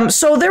we,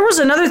 so there was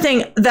another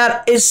thing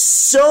that is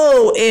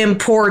so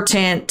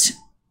important.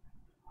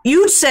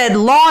 You said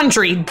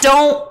laundry.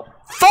 Don't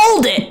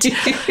fold it.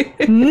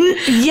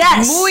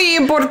 Yes. Muy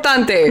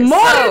importante.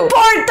 Muy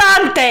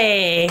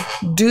importante.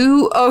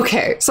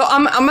 Okay. So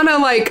I'm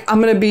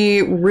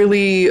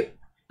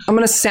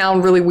gonna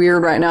sound really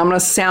weird right now. I'm gonna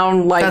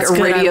sound like That's a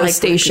good. radio like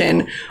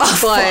station. Oh,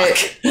 but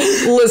fuck.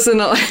 Listen.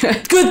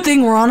 Good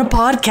thing we're on a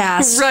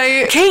podcast.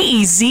 Right.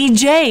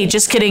 KEZJ.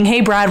 Just kidding.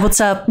 Hey, Brad,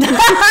 what's up?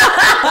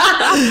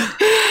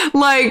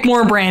 Like,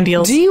 more brand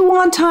deals. Do you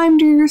want time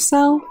to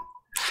yourself?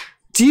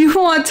 Do you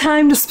want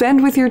time to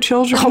spend with your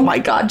children? Oh my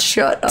God,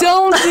 shut up.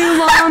 Don't do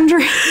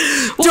laundry.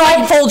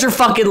 Don't fold your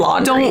fucking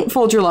laundry. Don't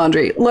fold your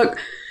laundry. Look.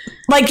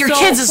 Like your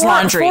kids'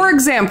 laundry. For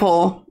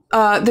example,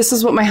 this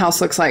is what my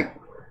house looks like.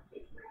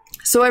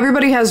 So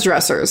everybody has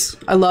dressers.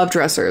 I love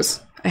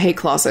dressers. I hate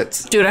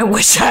closets. Dude, I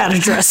wish I had a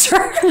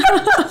dresser.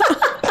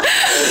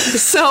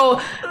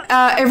 So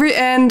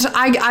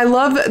I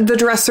love the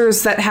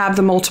dressers that have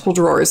the multiple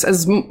drawers,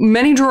 as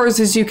many drawers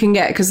as you can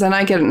get, because then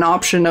I get an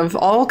option of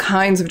all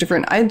kinds of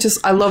different. I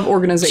love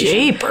organization.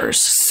 Japers.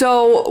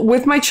 So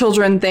with my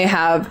children, they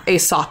have a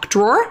sock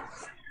drawer,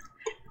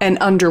 an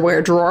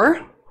underwear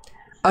drawer,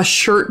 a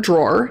shirt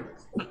drawer,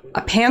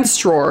 a pants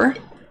drawer,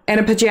 and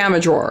a pajama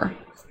drawer.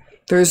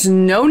 There's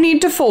no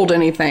need to fold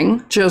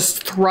anything.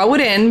 Just throw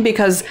it in,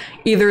 because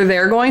either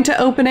they're going to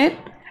open it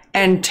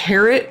and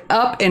tear it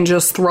up and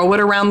just throw it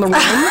around the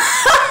room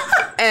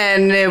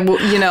and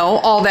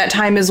all that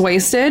time is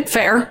wasted.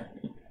 Fair.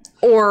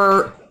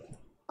 Or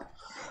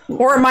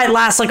it might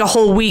last like a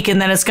whole week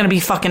and then it's going to be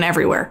fucking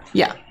everywhere.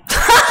 Yeah.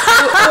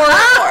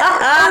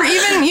 or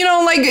even,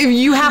 like if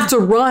you have to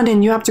run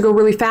and you have to go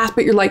really fast,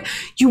 but you're like,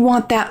 you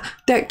want that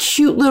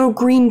cute little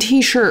green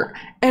t-shirt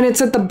and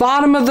it's at the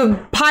bottom of the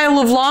pile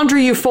of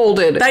laundry you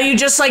folded. That you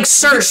just like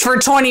searched for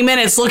 20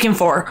 minutes looking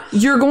for.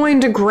 You're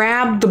going to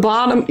grab the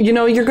bottom,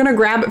 you're going to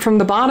grab it from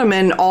the bottom,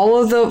 and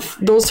all of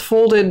those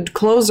folded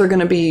clothes are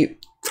going to be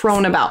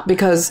thrown about,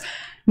 because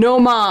no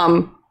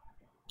mom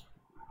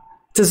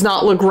does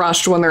not look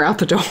rushed when they're out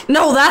the door.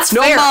 No, that's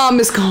no fair. No mom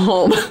is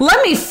calm.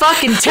 Let me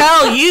fucking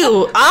tell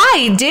you,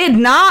 I did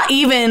not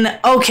even...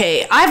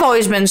 Okay, I've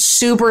always been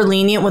super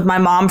lenient with my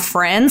mom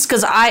friends,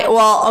 because a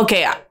lot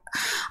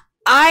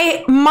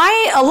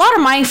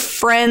of my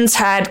friends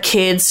had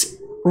kids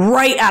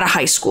right out of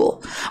high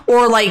school,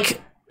 or like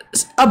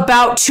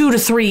about 2 to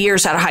 3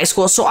 years out of high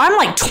school. So I'm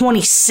like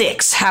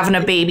 26 having a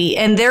baby,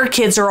 and their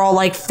kids are all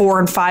like 4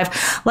 and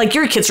 5. Like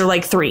your kids are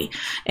like 3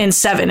 and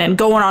 7 and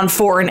going on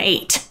 4 and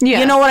 8. Yeah.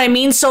 You know what I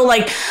mean? So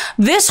like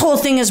this whole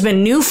thing has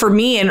been new for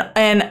me,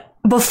 and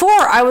before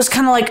I was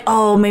kind of like,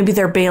 oh, maybe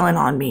they're bailing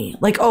on me.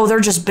 Like, oh,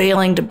 they're just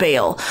bailing to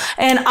bail.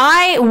 And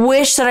I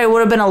wish that I would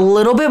have been a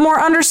little bit more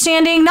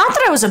understanding. Not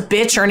that I was a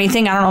bitch or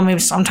anything. I don't know. Maybe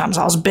sometimes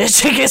I was a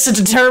bitch. I guess it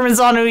determines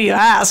on who you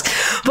ask.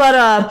 But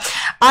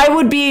I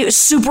would be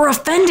super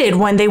offended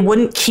when they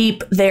wouldn't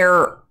keep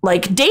their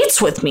like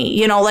dates with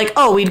me, like,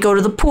 oh, we'd go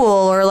to the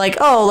pool, or like,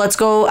 oh, let's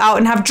go out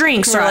and have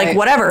drinks, or like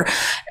whatever.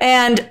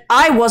 And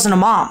I wasn't a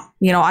mom,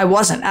 I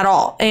wasn't at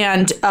all.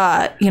 And,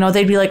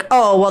 they'd be like,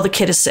 oh, well, the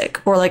kid is sick,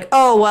 or like,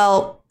 oh,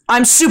 well,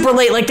 I'm super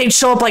late. Like they'd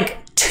show up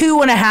like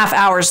 2.5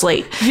 hours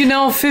late.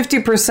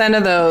 50%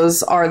 of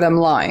those are them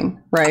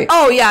lying, right?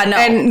 Oh yeah,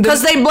 no,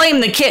 because they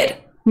blame the kid.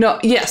 No,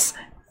 yes.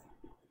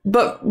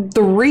 But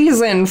the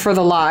reason for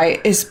the lie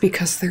is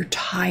because they're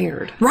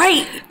tired.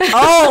 Right.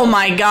 Oh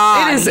my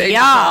God. It is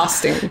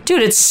exhausting.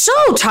 Dude, it's so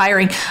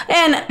tiring.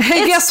 And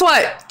hey, guess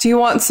what? Do you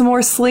want some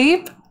more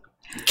sleep?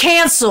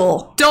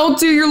 Cancel. Don't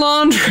do your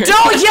laundry.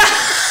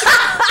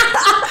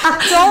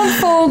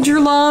 Don't fold your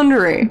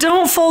laundry.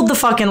 Don't fold the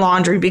fucking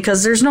laundry,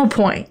 because there's no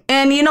point.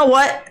 And you know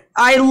what?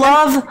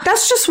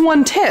 That's just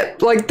one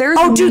tip. Like there's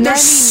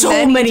there's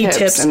so many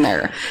tips in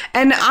there,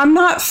 and I'm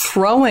not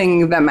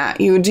throwing them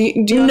at you. Do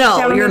you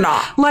no, you're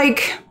not.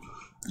 Like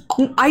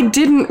I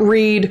didn't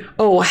read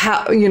what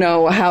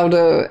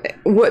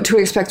to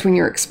expect when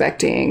you're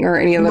expecting, or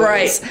any of those.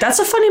 Right. That's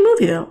a funny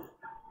movie though.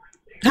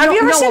 Have you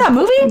ever seen that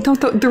movie?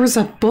 There was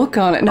a book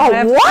on it. No,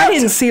 I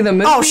didn't see the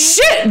movie. Oh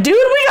shit, dude,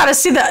 we gotta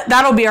see that.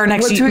 That'll be our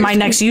next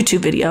next YouTube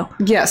video.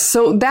 Yes.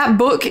 So that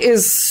book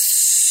is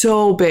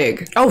so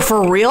big. Oh,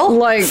 for real?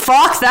 Like,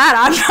 fuck that.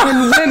 I'm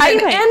not.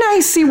 And I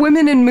see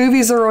women in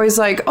movies are always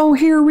like, oh,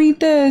 here,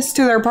 read this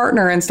to their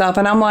partner and stuff.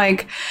 And I'm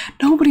like,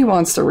 nobody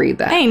wants to read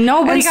that. Hey,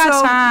 nobody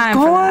got time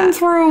for that. Going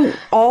through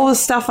all the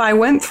stuff I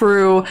went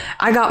through,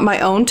 I got my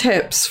own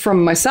tips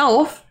from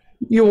myself.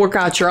 You work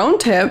out your own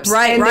tips.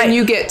 Right. Then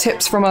you get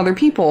tips from other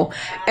people.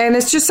 And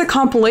it's just a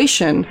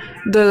compilation.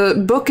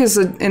 The book is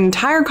an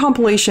entire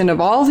compilation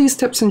of all these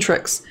tips and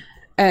tricks.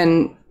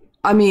 And,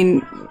 I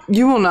mean,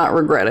 you will not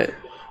regret it.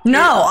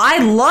 No, I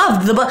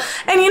loved the book.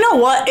 And you know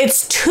what?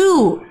 It's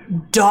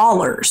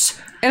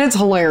 $2. And it's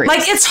hilarious.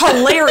 Like, it's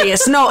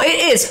hilarious. No, it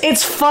is.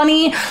 It's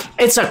funny.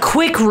 It's a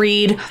quick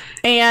read.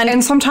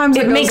 And sometimes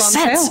it makes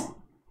sense.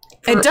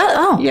 It does.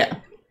 Oh. Yeah.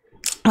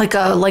 Like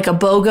a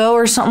BOGO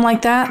or something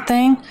like that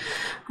thing.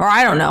 Or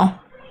I don't know.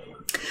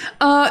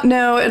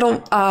 No,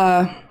 it'll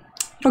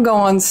go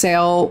on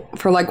sale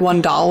for like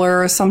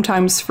 $1,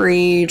 sometimes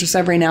free, just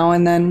every now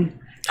and then.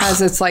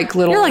 As it's like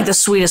little. You're like the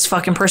sweetest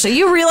fucking person.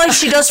 You realize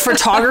she does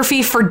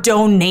photography for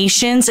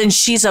donations, and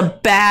she's a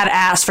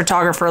badass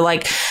photographer.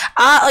 Like,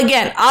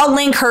 again, I'll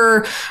link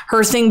her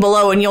thing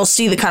below, and you'll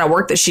see the kind of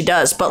work that she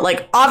does. But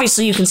like,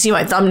 obviously, you can see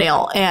my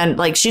thumbnail, and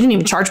like, she didn't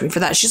even charge me for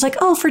that. She's like,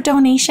 "Oh, for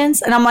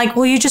donations," and I'm like,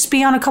 "Will you just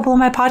be on a couple of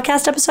my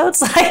podcast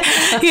episodes?" Like,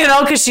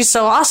 because she's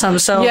so awesome.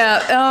 So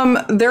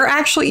yeah, they're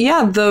actually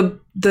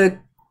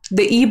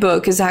the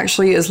ebook is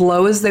actually as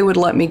low as they would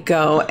let me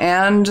go,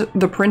 and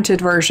the printed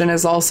version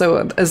is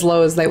also as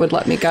low as they would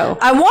let me go.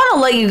 I want to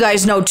let you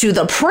guys know too,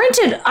 the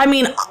printed, I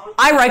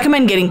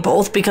recommend getting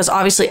both, because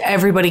obviously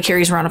everybody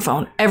carries around a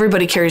phone.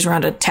 Everybody carries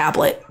around a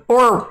tablet,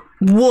 or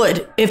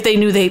would if they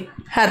knew they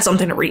had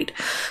something to read.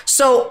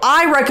 So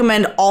I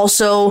recommend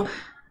also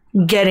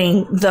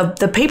getting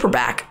the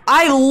paperback.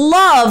 I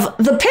love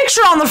the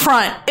picture on the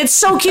front. It's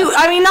so cute.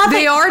 I mean,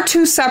 They are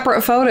two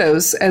separate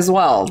photos as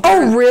well.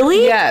 Oh,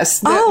 really?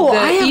 Yes.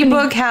 The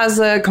ebook has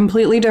a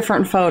completely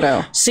different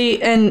photo. See,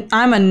 and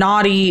I'm a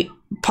naughty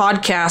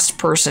podcast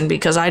person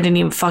because I didn't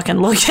even fucking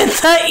look at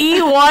the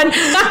E1.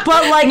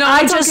 But like, no,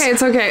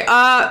 it's okay.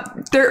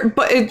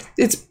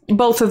 It's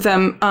both of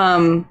them.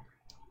 I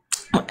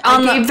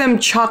gave them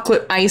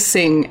chocolate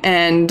icing,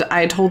 and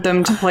I told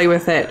them to play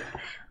with it.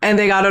 And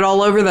they got it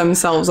all over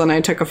themselves, and I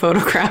took a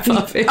photograph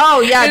of it.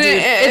 Oh, yeah,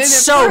 dude. It's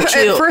so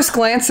cute. At first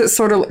glance, it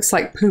sort of looks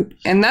like poop.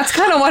 And that's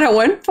kind of what I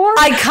went for.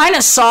 I kind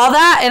of saw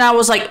that, and I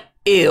was like,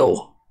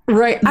 ew.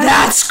 Right.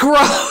 That's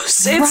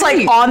gross. It's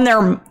like on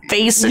their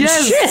face and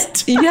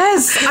shit.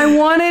 Yes. I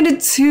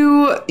wanted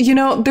to,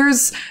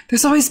 there's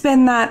always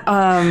been that,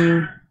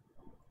 how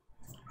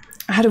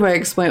do I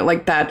explain it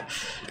like that?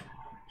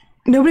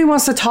 Nobody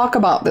wants to talk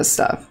about this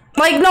stuff.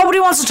 Like, nobody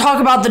wants to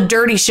talk about the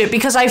dirty shit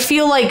because I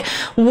feel like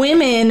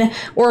women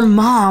or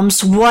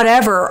moms,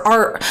 whatever,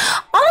 are...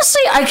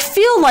 Honestly, I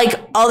feel like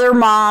other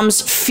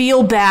moms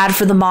feel bad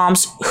for the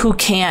moms who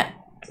can't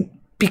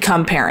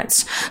become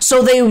parents.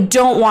 So they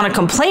don't want to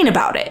complain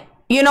about it.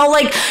 You know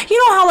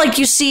how like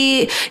you'd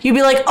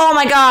be like, oh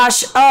my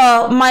gosh,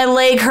 my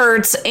leg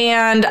hurts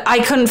and I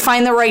couldn't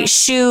find the right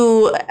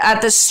shoe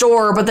at the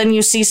store. But then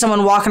you see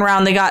someone walking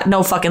around, they got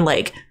no fucking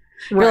leg.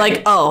 You're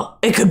like, oh,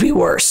 it could be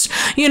worse.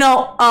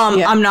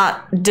 I'm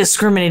not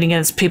discriminating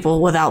against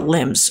people without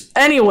limbs.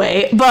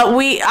 Anyway, but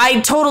I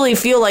totally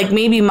feel like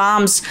maybe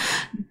moms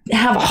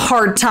have a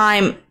hard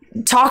time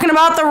talking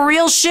about the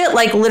real shit.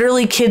 Like,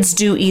 literally, kids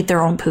do eat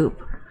their own poop.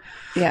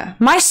 Yeah.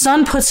 My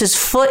son puts his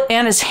foot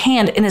and his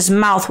hand in his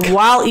mouth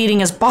while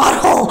eating his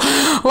bottle.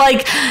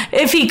 Like,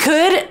 if he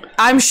could,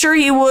 I'm sure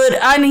he would.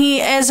 And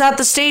he is at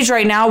the stage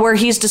right now where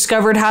he's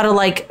discovered how to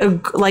like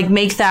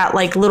make that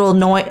like little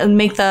noise,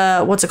 make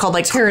the, what's it called?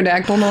 Like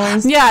pterodactyl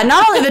noise. Yeah.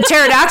 Not only the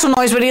pterodactyl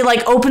noise, but he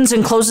like opens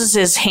and closes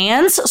his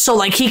hands. So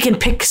like he can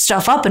pick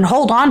stuff up and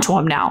hold on to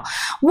him now.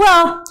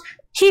 Well,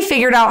 he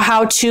figured out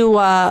how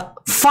to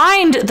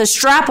find the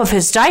strap of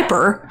his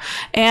diaper.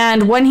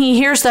 And when he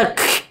hears the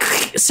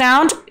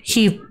sound,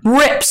 he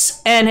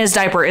rips and his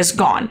diaper is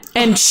gone.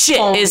 And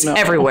shit is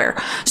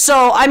everywhere.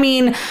 So, I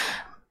mean,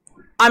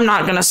 I'm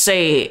not going to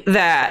say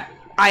that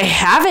I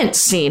haven't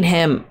seen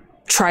him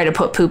try to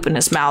put poop in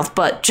his mouth,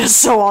 but just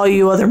so all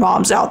you other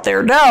moms out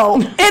there know,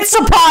 it's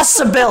a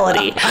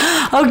possibility.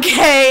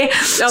 Okay?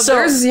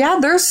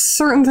 There's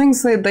certain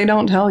things that they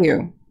don't tell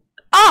you.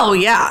 Oh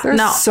yeah,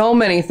 there's so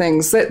many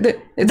things that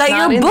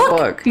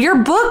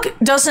your book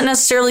doesn't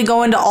necessarily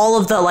go into all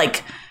of the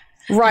like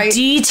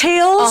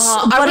details,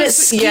 but it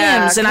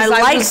skims, and I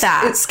like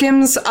that. It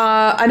skims.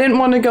 I didn't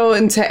want to go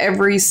into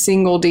every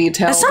single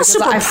detail. It's not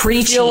super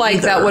preachy. I feel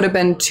like that would have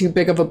been too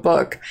big of a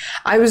book.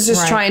 I was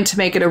just trying to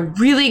make it a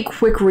really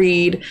quick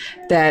read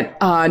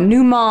that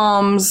new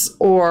moms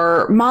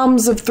or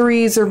moms of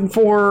 3s or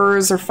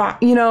 4s or 5, because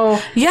even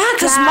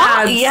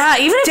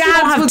if you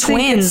don't have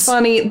twins, it's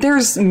funny.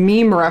 There's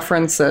meme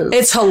references.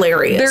 It's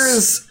hilarious.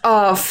 There's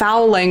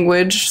foul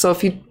language. So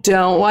if you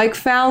don't like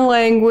foul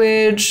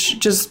language,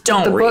 just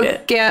don't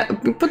read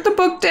it. Put the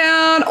book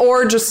down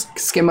or just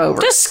skim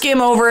over. Just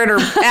skim over it or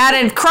add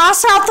in,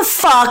 cross out the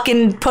fuck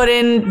and put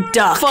in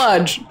duck.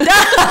 Fudge. But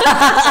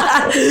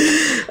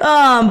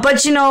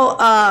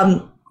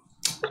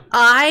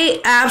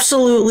I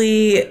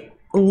absolutely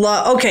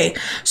love. Okay,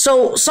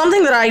 so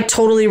something that I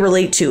totally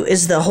relate to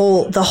is the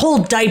whole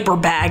diaper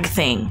bag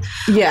thing.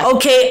 Yeah.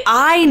 Okay,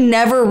 I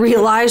never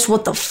realized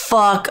what the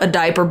fuck a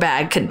diaper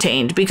bag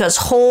contained because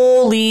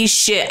holy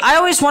shit, I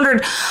always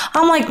wondered.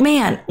 I'm like,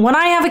 man, when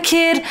I have a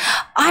kid,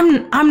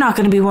 I'm not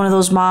going to be one of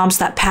those moms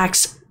that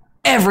packs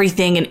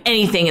everything and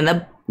anything in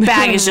the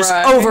bag is just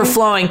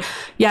overflowing.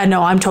 Yeah,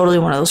 no, I'm totally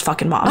one of those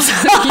fucking moms.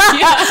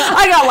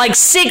 I got like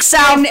 6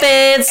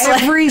 outfits.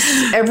 Every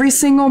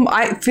single,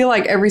 I feel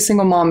like every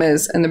single mom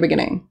is in the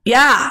beginning.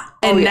 Yeah.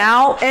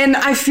 Now, and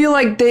I feel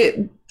like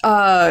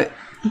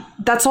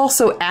that's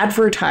also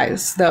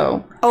advertised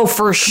though. Oh,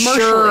 for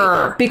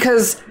sure.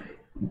 Because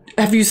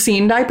have you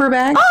seen diaper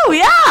bags? Oh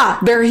yeah.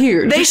 They're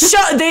huge.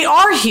 They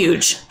are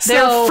huge.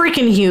 They're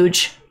freaking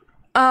huge.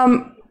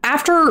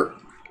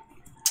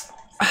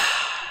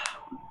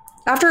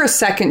 After a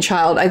second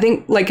child, I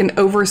think like an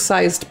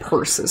oversized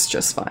purse is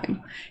just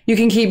fine. You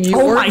can keep your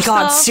stuff. Oh my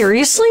God,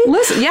 seriously?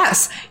 Listen,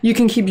 yes. You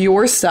can keep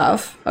your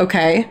stuff,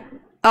 okay?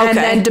 And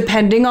then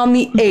depending on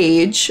the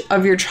age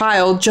of your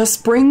child,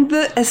 just bring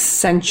the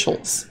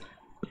essentials.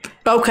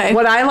 Okay.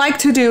 What I like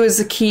to do is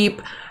to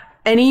keep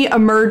any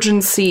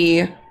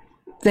emergency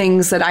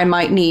things that I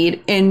might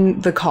need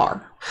in the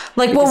car.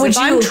 Like what would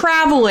you... If I'm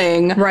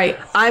traveling, right,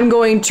 I'm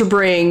going to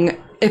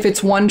bring, if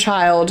it's one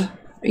child...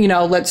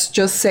 let's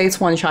just say it's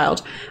one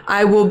child.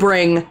 I will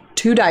bring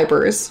 2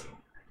 diapers.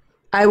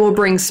 I will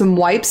bring some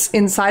wipes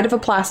inside of a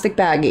plastic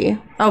baggie.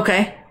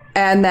 Okay.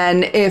 And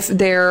then if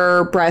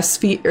they're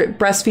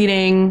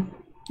breastfeeding,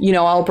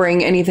 I'll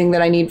bring anything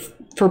that I need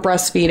for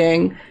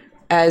breastfeeding,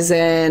 as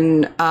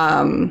in,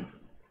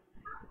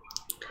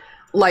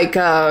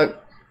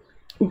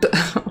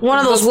 one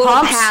of those little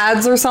pumps?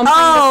 pads or something.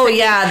 Oh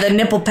yeah, the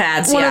nipple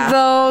pads. One yeah, of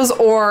those,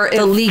 or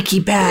the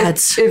leaky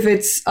pads. If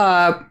it's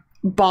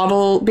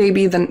bottle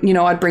baby, then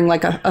I'd bring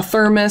like a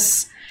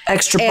thermos,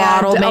 extra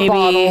bottle, maybe a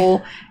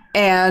bottle,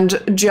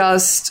 and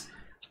just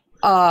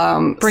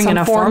bring in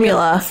a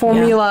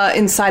formula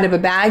inside of a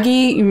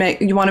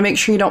baggie. You want to make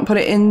sure you don't put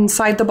it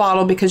inside the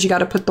bottle because you got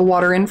to put the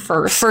water in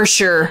first for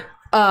sure.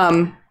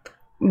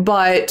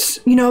 But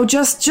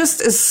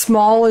just as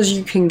small as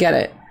you can get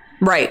it,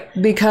 right?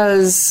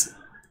 Because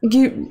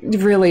you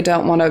really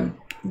don't want to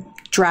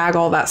drag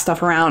all that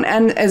stuff around,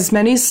 and as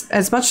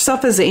much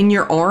stuff as in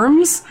your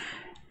arms.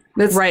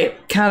 That's right.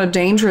 Kind of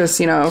dangerous,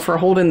 for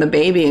holding the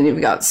baby and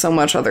you've got so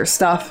much other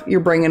stuff you're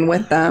bringing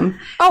with them.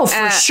 Oh,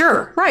 for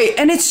sure. Right.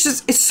 And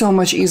it's so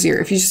much easier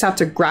if you just have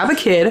to grab a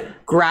kid,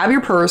 grab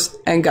your purse,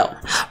 and go.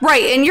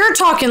 Right. And you're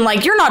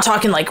not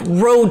talking like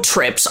road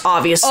trips,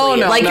 obviously. Oh,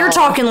 no, you're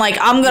talking like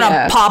I'm going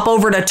to pop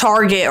over to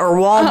Target or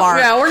Walmart.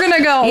 Yeah, we're going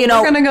to go. We're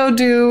going to go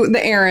do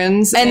the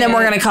errands. And then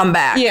we're going to come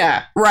back.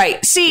 Yeah.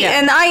 Right. See,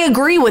 and I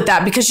agree with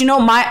that because,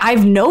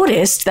 I've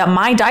noticed that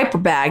my diaper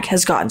bag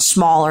has gotten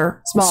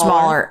smaller.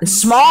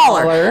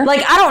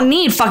 Like, I don't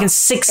need fucking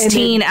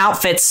 16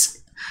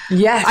 outfits.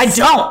 Yes. I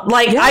don't.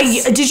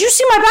 Did you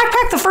see my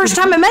backpack the first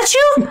time I met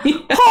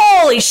you?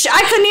 Holy shit.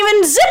 I couldn't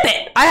even zip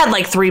it. I had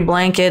like 3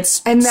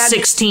 blankets and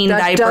 16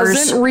 diapers. That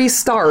doesn't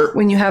restart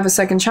when you have a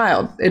second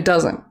child. It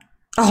doesn't.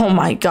 Oh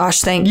my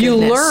gosh, thank you.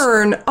 Goodness. You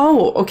learn,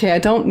 okay, I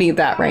don't need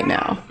that right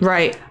now.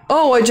 Right.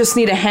 Oh, I just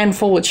need a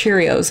handful of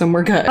Cheerios and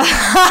we're good. You know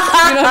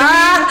what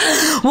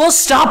I mean? We'll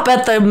stop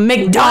at the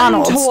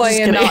McDonald's. 1 toy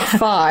and not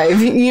 5.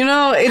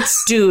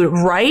 It's... Dude,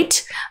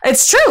 right?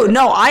 It's true.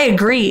 No, I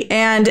agree.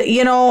 And,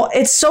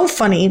 it's so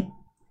funny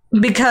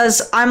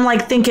because I'm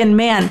like thinking,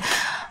 man,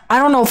 I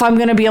don't know if I'm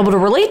going to be able to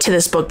relate to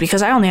this book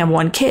because I only have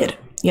 1 kid.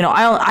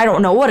 I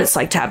don't know what it's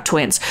like to have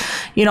twins.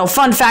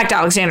 Fun fact,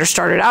 Alexander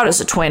started out as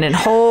a twin and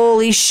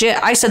holy shit,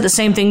 I said the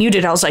same thing you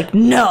did. I was like,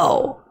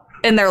 no.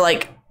 And they're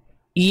like,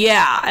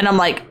 yeah. And I'm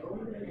like,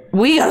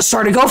 we gotta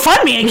start a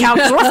GoFundMe account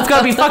because we're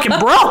gonna be fucking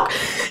broke.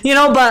 He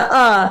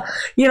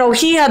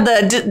had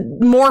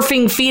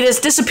the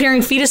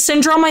disappearing fetus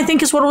syndrome, I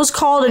think is what it was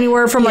called,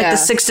 anywhere from like the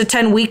 6 to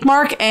 10 week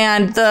mark.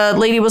 And the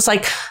lady was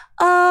like,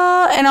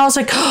 and I was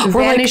like,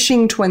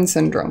 vanishing twin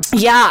syndrome.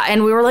 Yeah.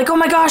 And we were like, oh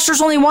my gosh,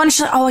 there's only one.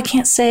 She's like, oh, I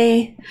can't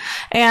say.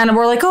 And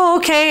we're like, oh,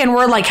 okay. And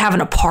we're like having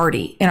a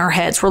party in our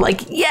heads. We're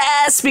like,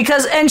 yes,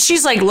 and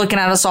she's like looking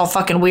at us all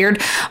fucking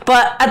weird.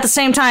 But at the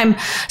same time,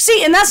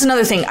 see, and that's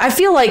another thing. I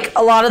feel like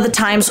a lot of the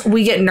times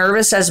we get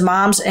nervous as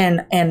moms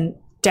and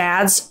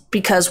dads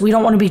because we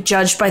don't want to be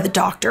judged by the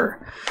doctor.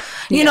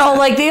 They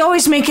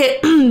always make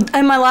it.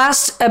 In my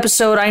last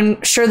episode, I'm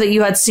sure that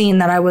you had seen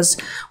that I was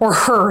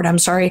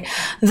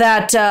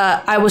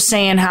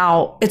saying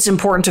how it's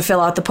important to fill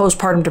out the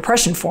postpartum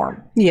depression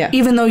form. Yeah.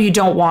 Even though you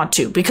don't want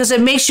to, because it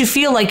makes you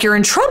feel like you're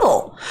in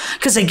trouble.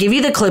 Because they give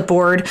you the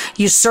clipboard,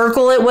 you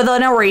circle it with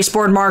an erase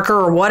board marker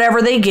or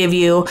whatever they give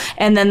you,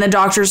 and then the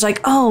doctor's like,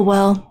 oh,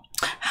 well,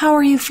 how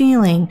are you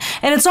feeling?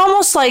 And it's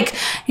almost like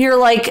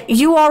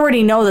you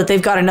already know that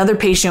they've got another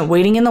patient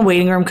waiting in the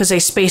waiting room because they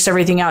space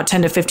everything out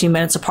 10 to 15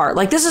 minutes apart.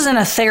 Like, this isn't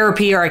a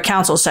therapy or a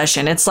counsel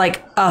session. It's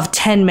like a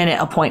 10-minute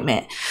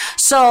appointment.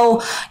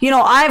 So,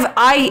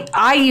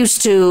 I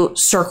used to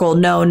circle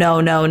no,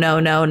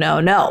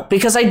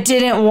 because I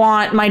didn't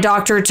want my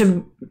doctor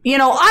to, you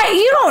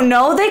don't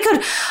know.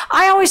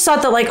 I always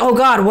thought that like, oh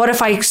God, what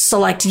if I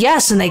select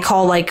yes and they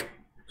call like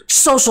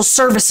social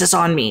services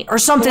on me or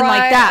something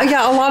like that.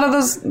 Yeah, a lot of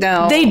those,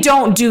 no. They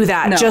don't do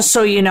that, just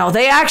so you know.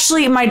 They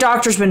actually, my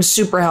doctor's been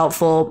super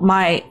helpful.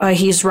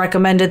 He's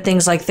recommended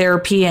things like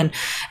therapy and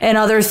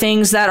other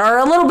things that are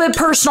a little bit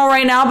personal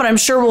right now, but I'm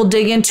sure we'll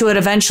dig into it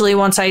eventually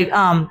once I,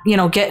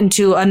 get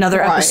into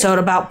another episode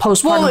about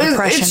postpartum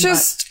depression. It's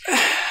just,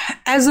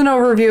 as an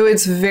overview,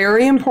 it's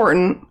very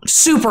important.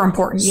 Super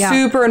important, yeah.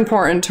 Super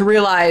important to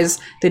realize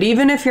that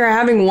even if you're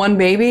having 1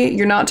 baby,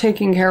 you're not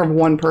taking care of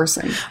 1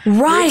 person.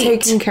 Right. You're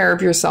taking care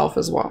of yourself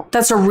as well.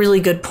 That's a really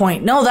good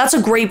point. No, that's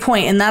a great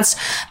point. And that's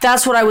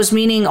what I was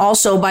meaning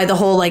also by the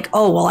whole like,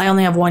 oh, well, I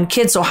only have 1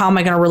 kid, so how am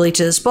I going to relate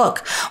to this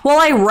book? Well,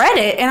 I read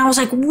it and I was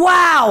like,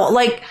 wow.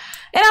 Like,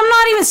 and I'm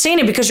not even saying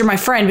it because you're my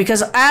friend,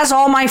 because as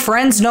all my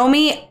friends know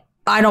me,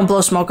 I don't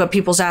blow smoke up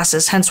people's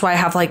asses. Hence why I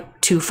have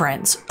like 2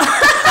 friends.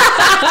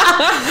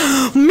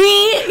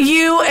 Me,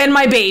 you, and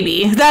my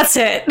baby. That's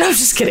it. No, I'm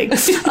just kidding.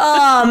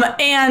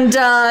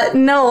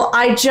 No,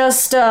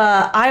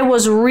 I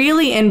was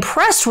really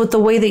impressed with the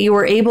way that you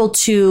were able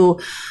to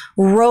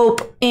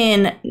rope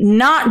in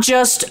not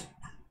just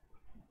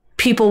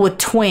people with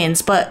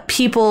twins, but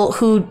people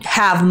who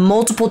have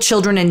multiple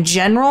children in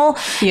general,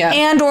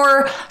 and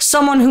or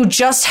someone who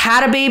just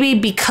had a baby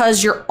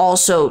because you're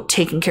also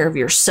taking care of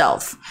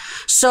yourself.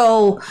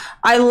 So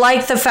I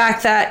like the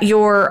fact that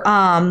you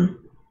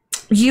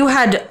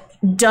had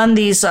done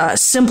these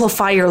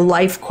simplify your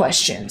life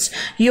questions.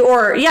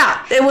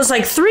 It was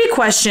like 3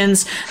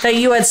 questions that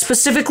you had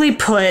specifically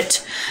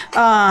put,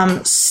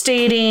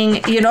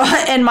 stating,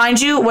 and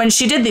mind you, when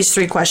she did these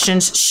 3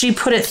 questions, she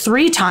put it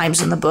 3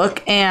 times in the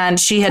book, and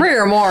she had 3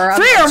 or more.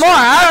 3 or more.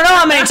 I don't know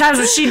how many times,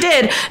 but she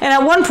did. And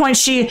at one point,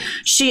 she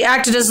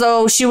acted as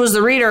though she was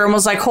the reader and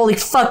was like, "Holy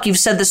fuck, you've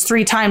said this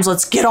 3 times.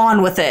 Let's get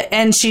on with it."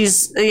 And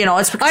she's,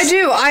 it's because I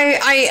do.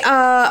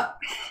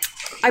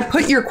 I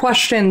put your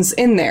questions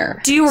in there.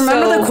 Do you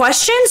remember the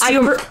questions?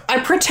 I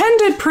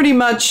pretended pretty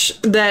much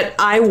that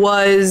I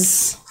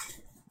was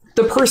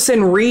the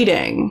person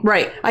reading.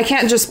 Right. I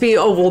can't just be,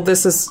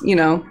 this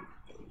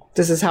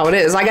is how it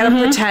is. I got to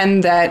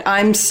pretend that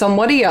I'm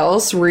somebody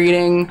else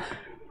reading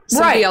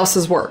somebody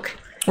else's work.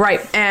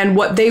 Right. And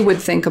what they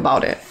would think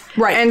about it.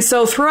 Right. And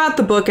so throughout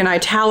the book in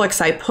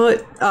italics, I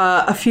put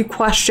a few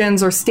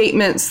questions or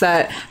statements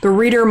that the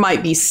reader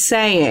might be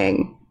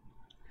saying.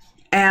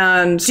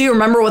 And do you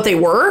remember what they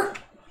were?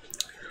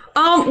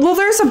 Well,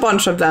 there's a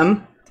bunch of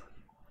them.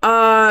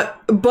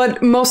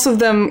 But most of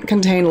them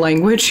contain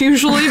language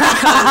usually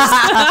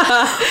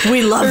because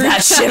we love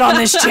that shit on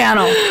this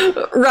channel.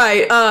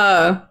 Right.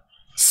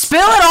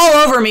 Spill it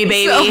all over me,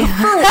 baby.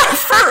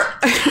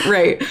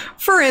 Right.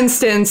 For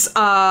instance,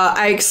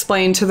 I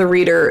explained to the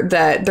reader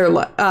that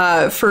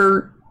they're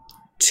for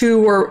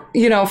 2 or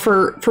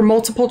for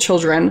multiple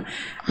children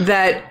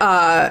that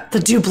the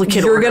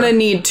duplicate you're order. Gonna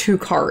need 2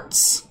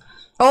 carts.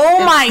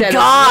 Oh my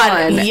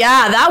God.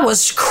 Yeah, that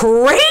was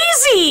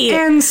crazy.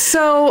 And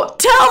so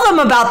tell them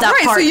about that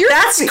part. So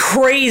that's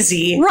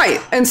crazy. Right.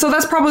 And so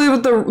that's probably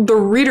what the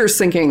reader's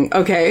thinking.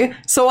 Okay.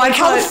 So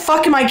how the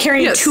fuck am I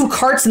carrying 2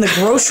 carts in the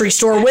grocery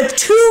store with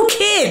 2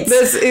 kids?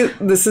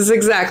 This is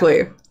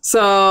exactly.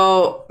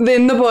 So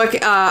in the book,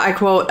 I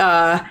quote,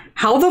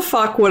 "How the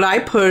fuck would I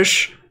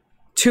push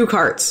 2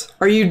 carts?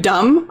 Are you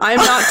dumb? I am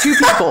not 2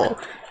 people."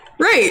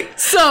 Right.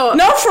 So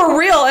no, for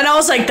real. And I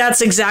was like, that's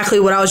exactly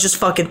what I was just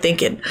fucking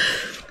thinking.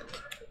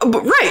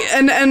 Right.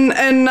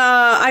 And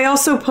I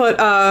also put,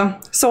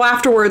 so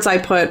afterwards I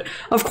put,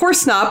 "Of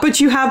course not, but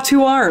you have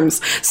 2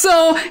 arms."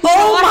 So,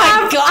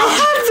 my God. I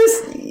have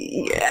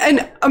this,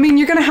 and I mean,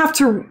 you're going to have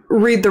to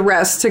read the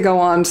rest to go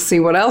on to see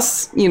what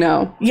else,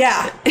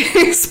 Yeah.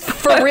 is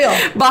for real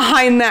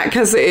behind that.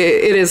 'Cause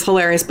it is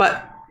hilarious.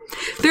 But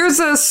there's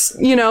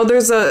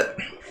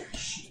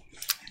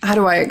how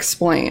do I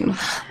explain?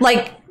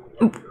 Like,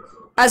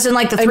 as in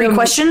like the 3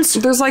 questions?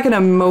 There's like an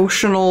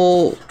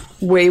emotional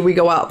way we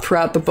go out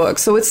throughout the book.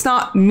 So it's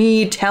not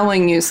me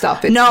telling you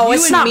stuff. It's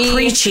not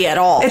preachy at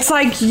all. It's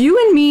like you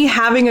and me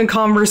having a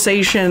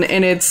conversation,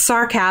 and it's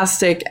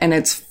sarcastic and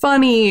it's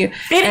funny.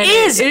 It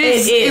is.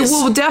 It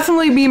will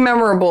definitely be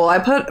memorable. I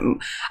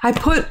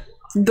put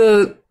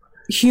the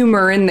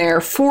humor in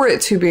there for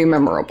it to be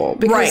memorable.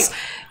 Because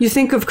you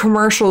think of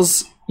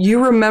commercials,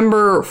 you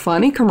remember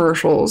funny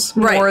commercials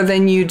more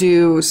than you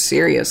do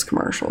serious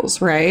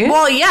commercials, right?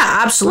 Well, yeah,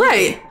 absolutely.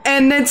 Right.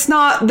 And it's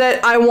not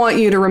that I want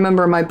you to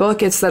remember my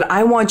book. It's that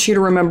I want you to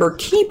remember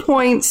key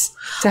points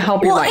to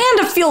help your life.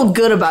 And to feel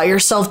good about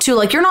yourself, too.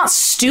 Like, you're not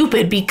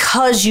stupid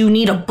because you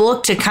need a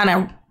book to kind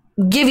of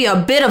give you a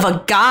bit of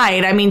a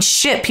guide. I mean,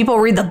 shit, people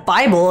read the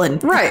Bible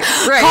and call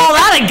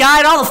that a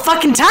guide all the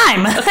fucking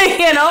time,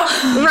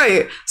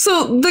 Right.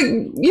 So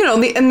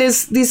and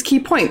there's these key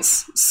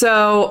points.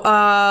 So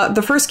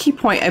the first key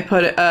point I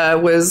put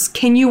was,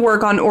 can you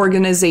work on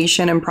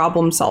organization and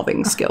problem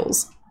solving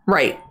skills?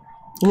 Right.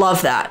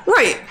 Love that.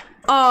 Right.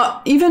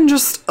 Even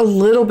just a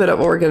little bit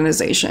of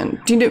organization.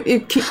 Do you know?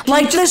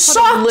 Like the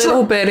sock, a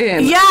little bit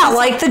in. Yeah,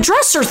 like the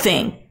dresser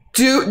thing.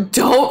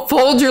 Don't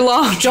fold your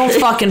laundry. Don't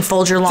fucking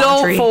fold your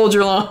laundry. Don't fold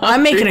your laundry.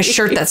 I'm making a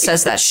shirt that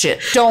says that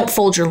shit. Don't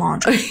fold your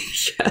laundry.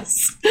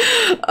 Yes.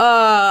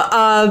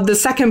 The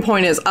second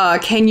point is,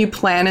 can you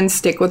plan and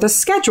stick with a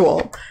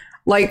schedule?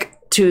 Like,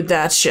 dude,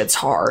 that shit's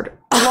hard.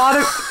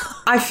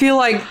 I feel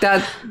like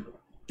that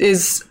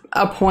is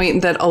a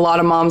point that a lot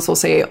of moms will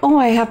say, "Oh,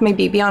 I have my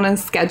baby on a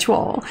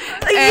schedule."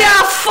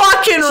 Yeah,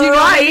 fucking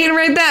right.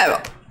 Right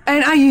that.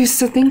 And I used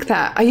to think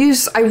that.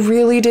 I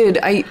really did.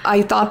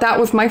 I thought that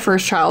with my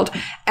first child.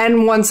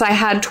 And once I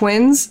had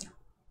twins,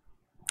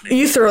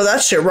 you throw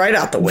that shit right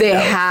out the window. They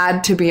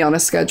had to be on a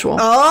schedule.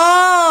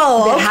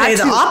 Oh, okay,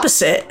 the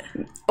opposite.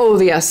 Oh,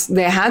 yes,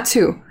 they had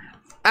to.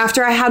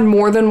 After I had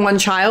more than one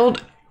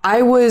child,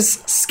 I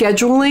was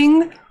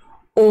scheduling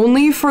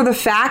only for the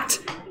fact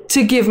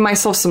to give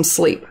myself some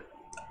sleep.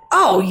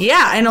 Oh,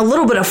 yeah, and a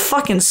little bit of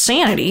fucking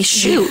sanity.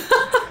 Shoot.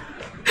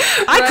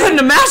 I couldn't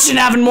imagine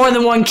having more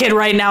than one kid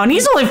right now, and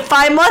he's only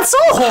 5 months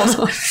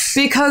old.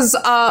 Because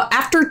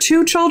after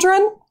 2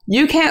 children,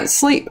 you can't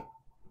sleep.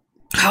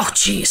 Oh,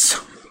 jeez.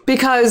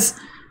 Because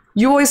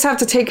you always have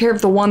to take care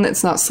of the one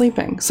that's not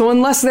sleeping. So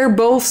unless they're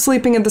both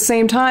sleeping at the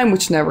same time,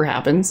 which never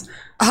happens.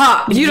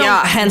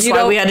 Hence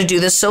why we had to do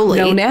this so late.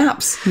 No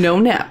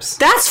naps.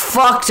 That's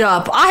fucked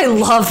up. I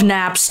love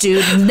naps,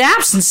 dude.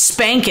 Naps and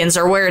spankings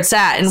are where it's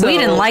at. And we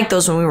didn't like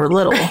those when we were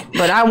little,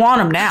 but I want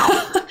them now.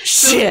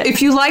 Shit.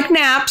 If you like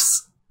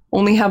naps,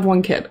 only have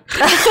one kid. Or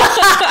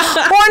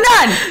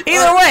none.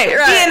 Either way,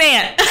 be an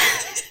aunt.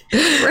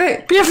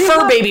 Right. Be a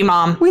fur baby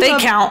mom. They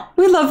count.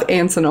 We love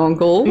aunts and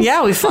uncles.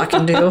 Yeah, we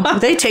fucking do.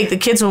 They take the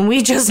kids when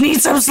we just need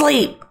some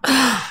sleep.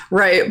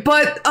 Right.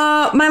 But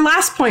my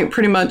last point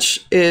pretty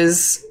much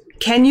is,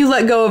 can you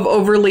let go of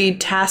overly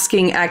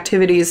tasking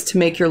activities to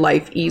make your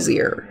life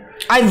easier?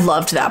 I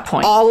loved that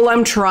point. All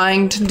I'm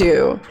trying to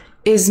do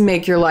is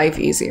make your life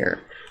easier.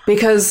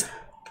 Because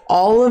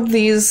all of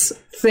these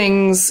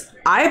things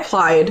I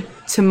applied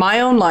to my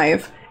own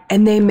life,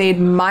 and they made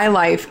my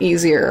life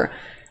easier.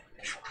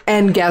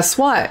 And guess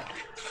what?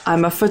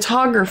 I'm a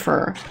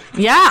photographer.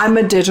 Yeah. I'm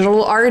a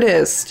digital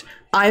artist.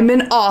 I'm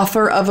an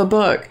author of a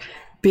book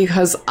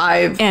because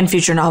and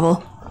future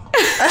novel.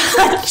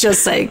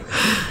 Just saying.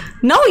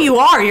 No, you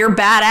are. You're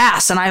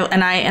badass, and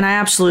I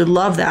absolutely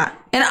love that.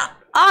 And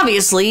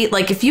obviously,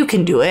 like, if you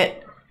can do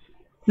it,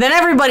 then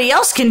everybody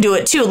else can do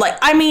it too. Like,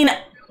 I mean,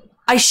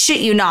 I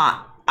shit you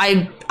not.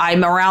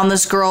 I'm around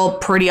this girl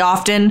pretty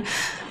often.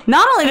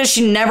 Not only does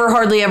she never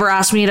hardly ever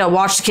ask me to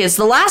watch the kids,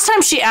 the last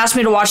time she asked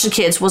me to watch the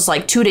kids was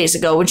like 2 days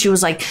ago when she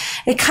was like,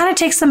 it kind of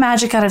takes the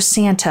magic out of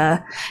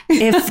Santa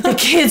if the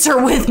kids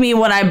are with me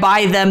when I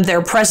buy them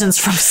their presents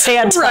from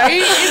Santa.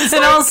 Right?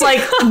 And I was like,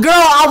 girl,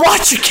 I'll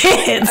watch your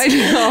kids. I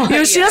know. You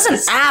know, she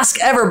doesn't ask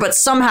ever, but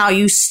somehow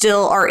you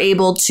still are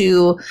able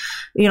to,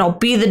 you know,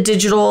 be the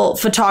digital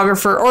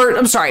photographer, or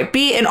I'm sorry,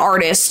 be an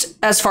artist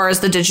as far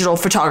as the digital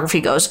photography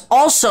goes.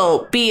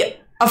 Also be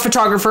a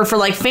photographer for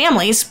like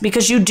families,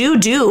 because you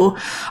do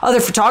other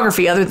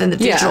photography other than the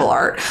digital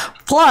art.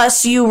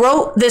 Plus you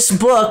wrote this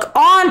book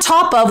on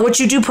top of what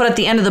you do put at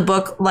the end of the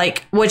book,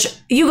 like, which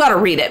you got to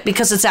read it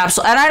because it's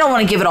absolutely, and I don't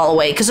want to give it all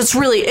away because it's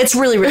really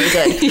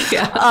good.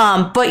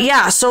 Yeah. But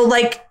yeah, so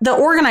like the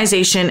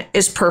organization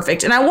is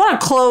perfect. And I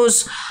want to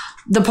close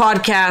the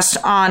podcast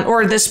on,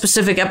 or this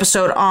specific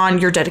episode on,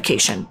 your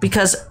dedication,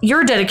 because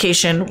your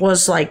dedication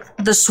was like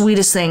the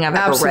sweetest thing I've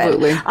ever read.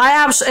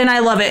 And I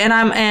love it.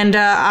 And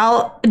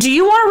do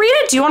you want to read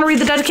it? Do you want to read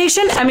the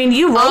dedication? I mean,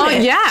 you wrote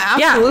it. Yeah,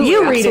 absolutely. Yeah,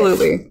 you read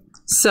it.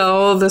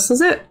 So this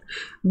is it.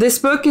 This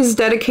book is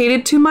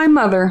dedicated to my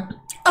mother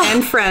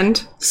and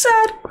friend,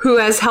 sad, who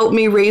has helped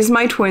me raise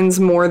my twins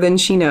more than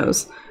she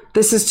knows.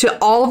 This is to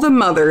all the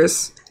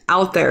mothers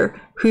out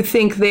there who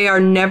think they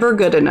are never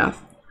good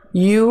enough.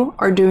 You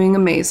are doing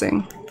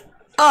amazing.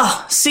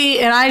 Oh, see,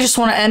 and I just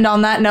want to end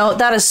on that note.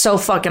 That is so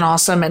fucking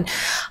awesome. And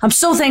I'm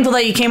so thankful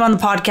that you came on the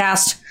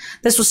podcast.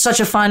 This was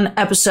such a fun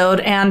episode.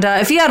 And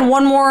if you had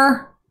one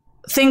more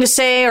thing to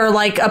say, or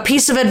like a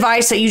piece of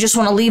advice that you just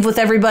want to leave with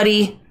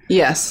everybody.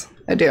 Yes,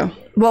 I do.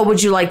 What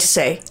would you like to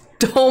say?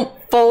 Don't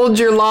fold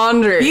your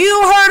laundry.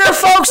 You heard her,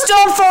 folks.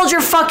 Don't fold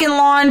your fucking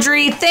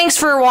laundry. Thanks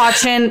for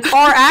watching.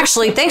 Or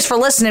actually, thanks for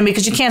listening,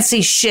 because you can't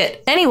see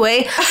shit.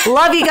 Anyway,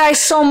 love you guys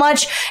so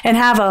much, and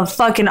have a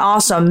fucking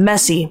awesome,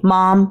 messy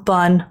Mom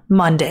Bun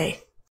Monday.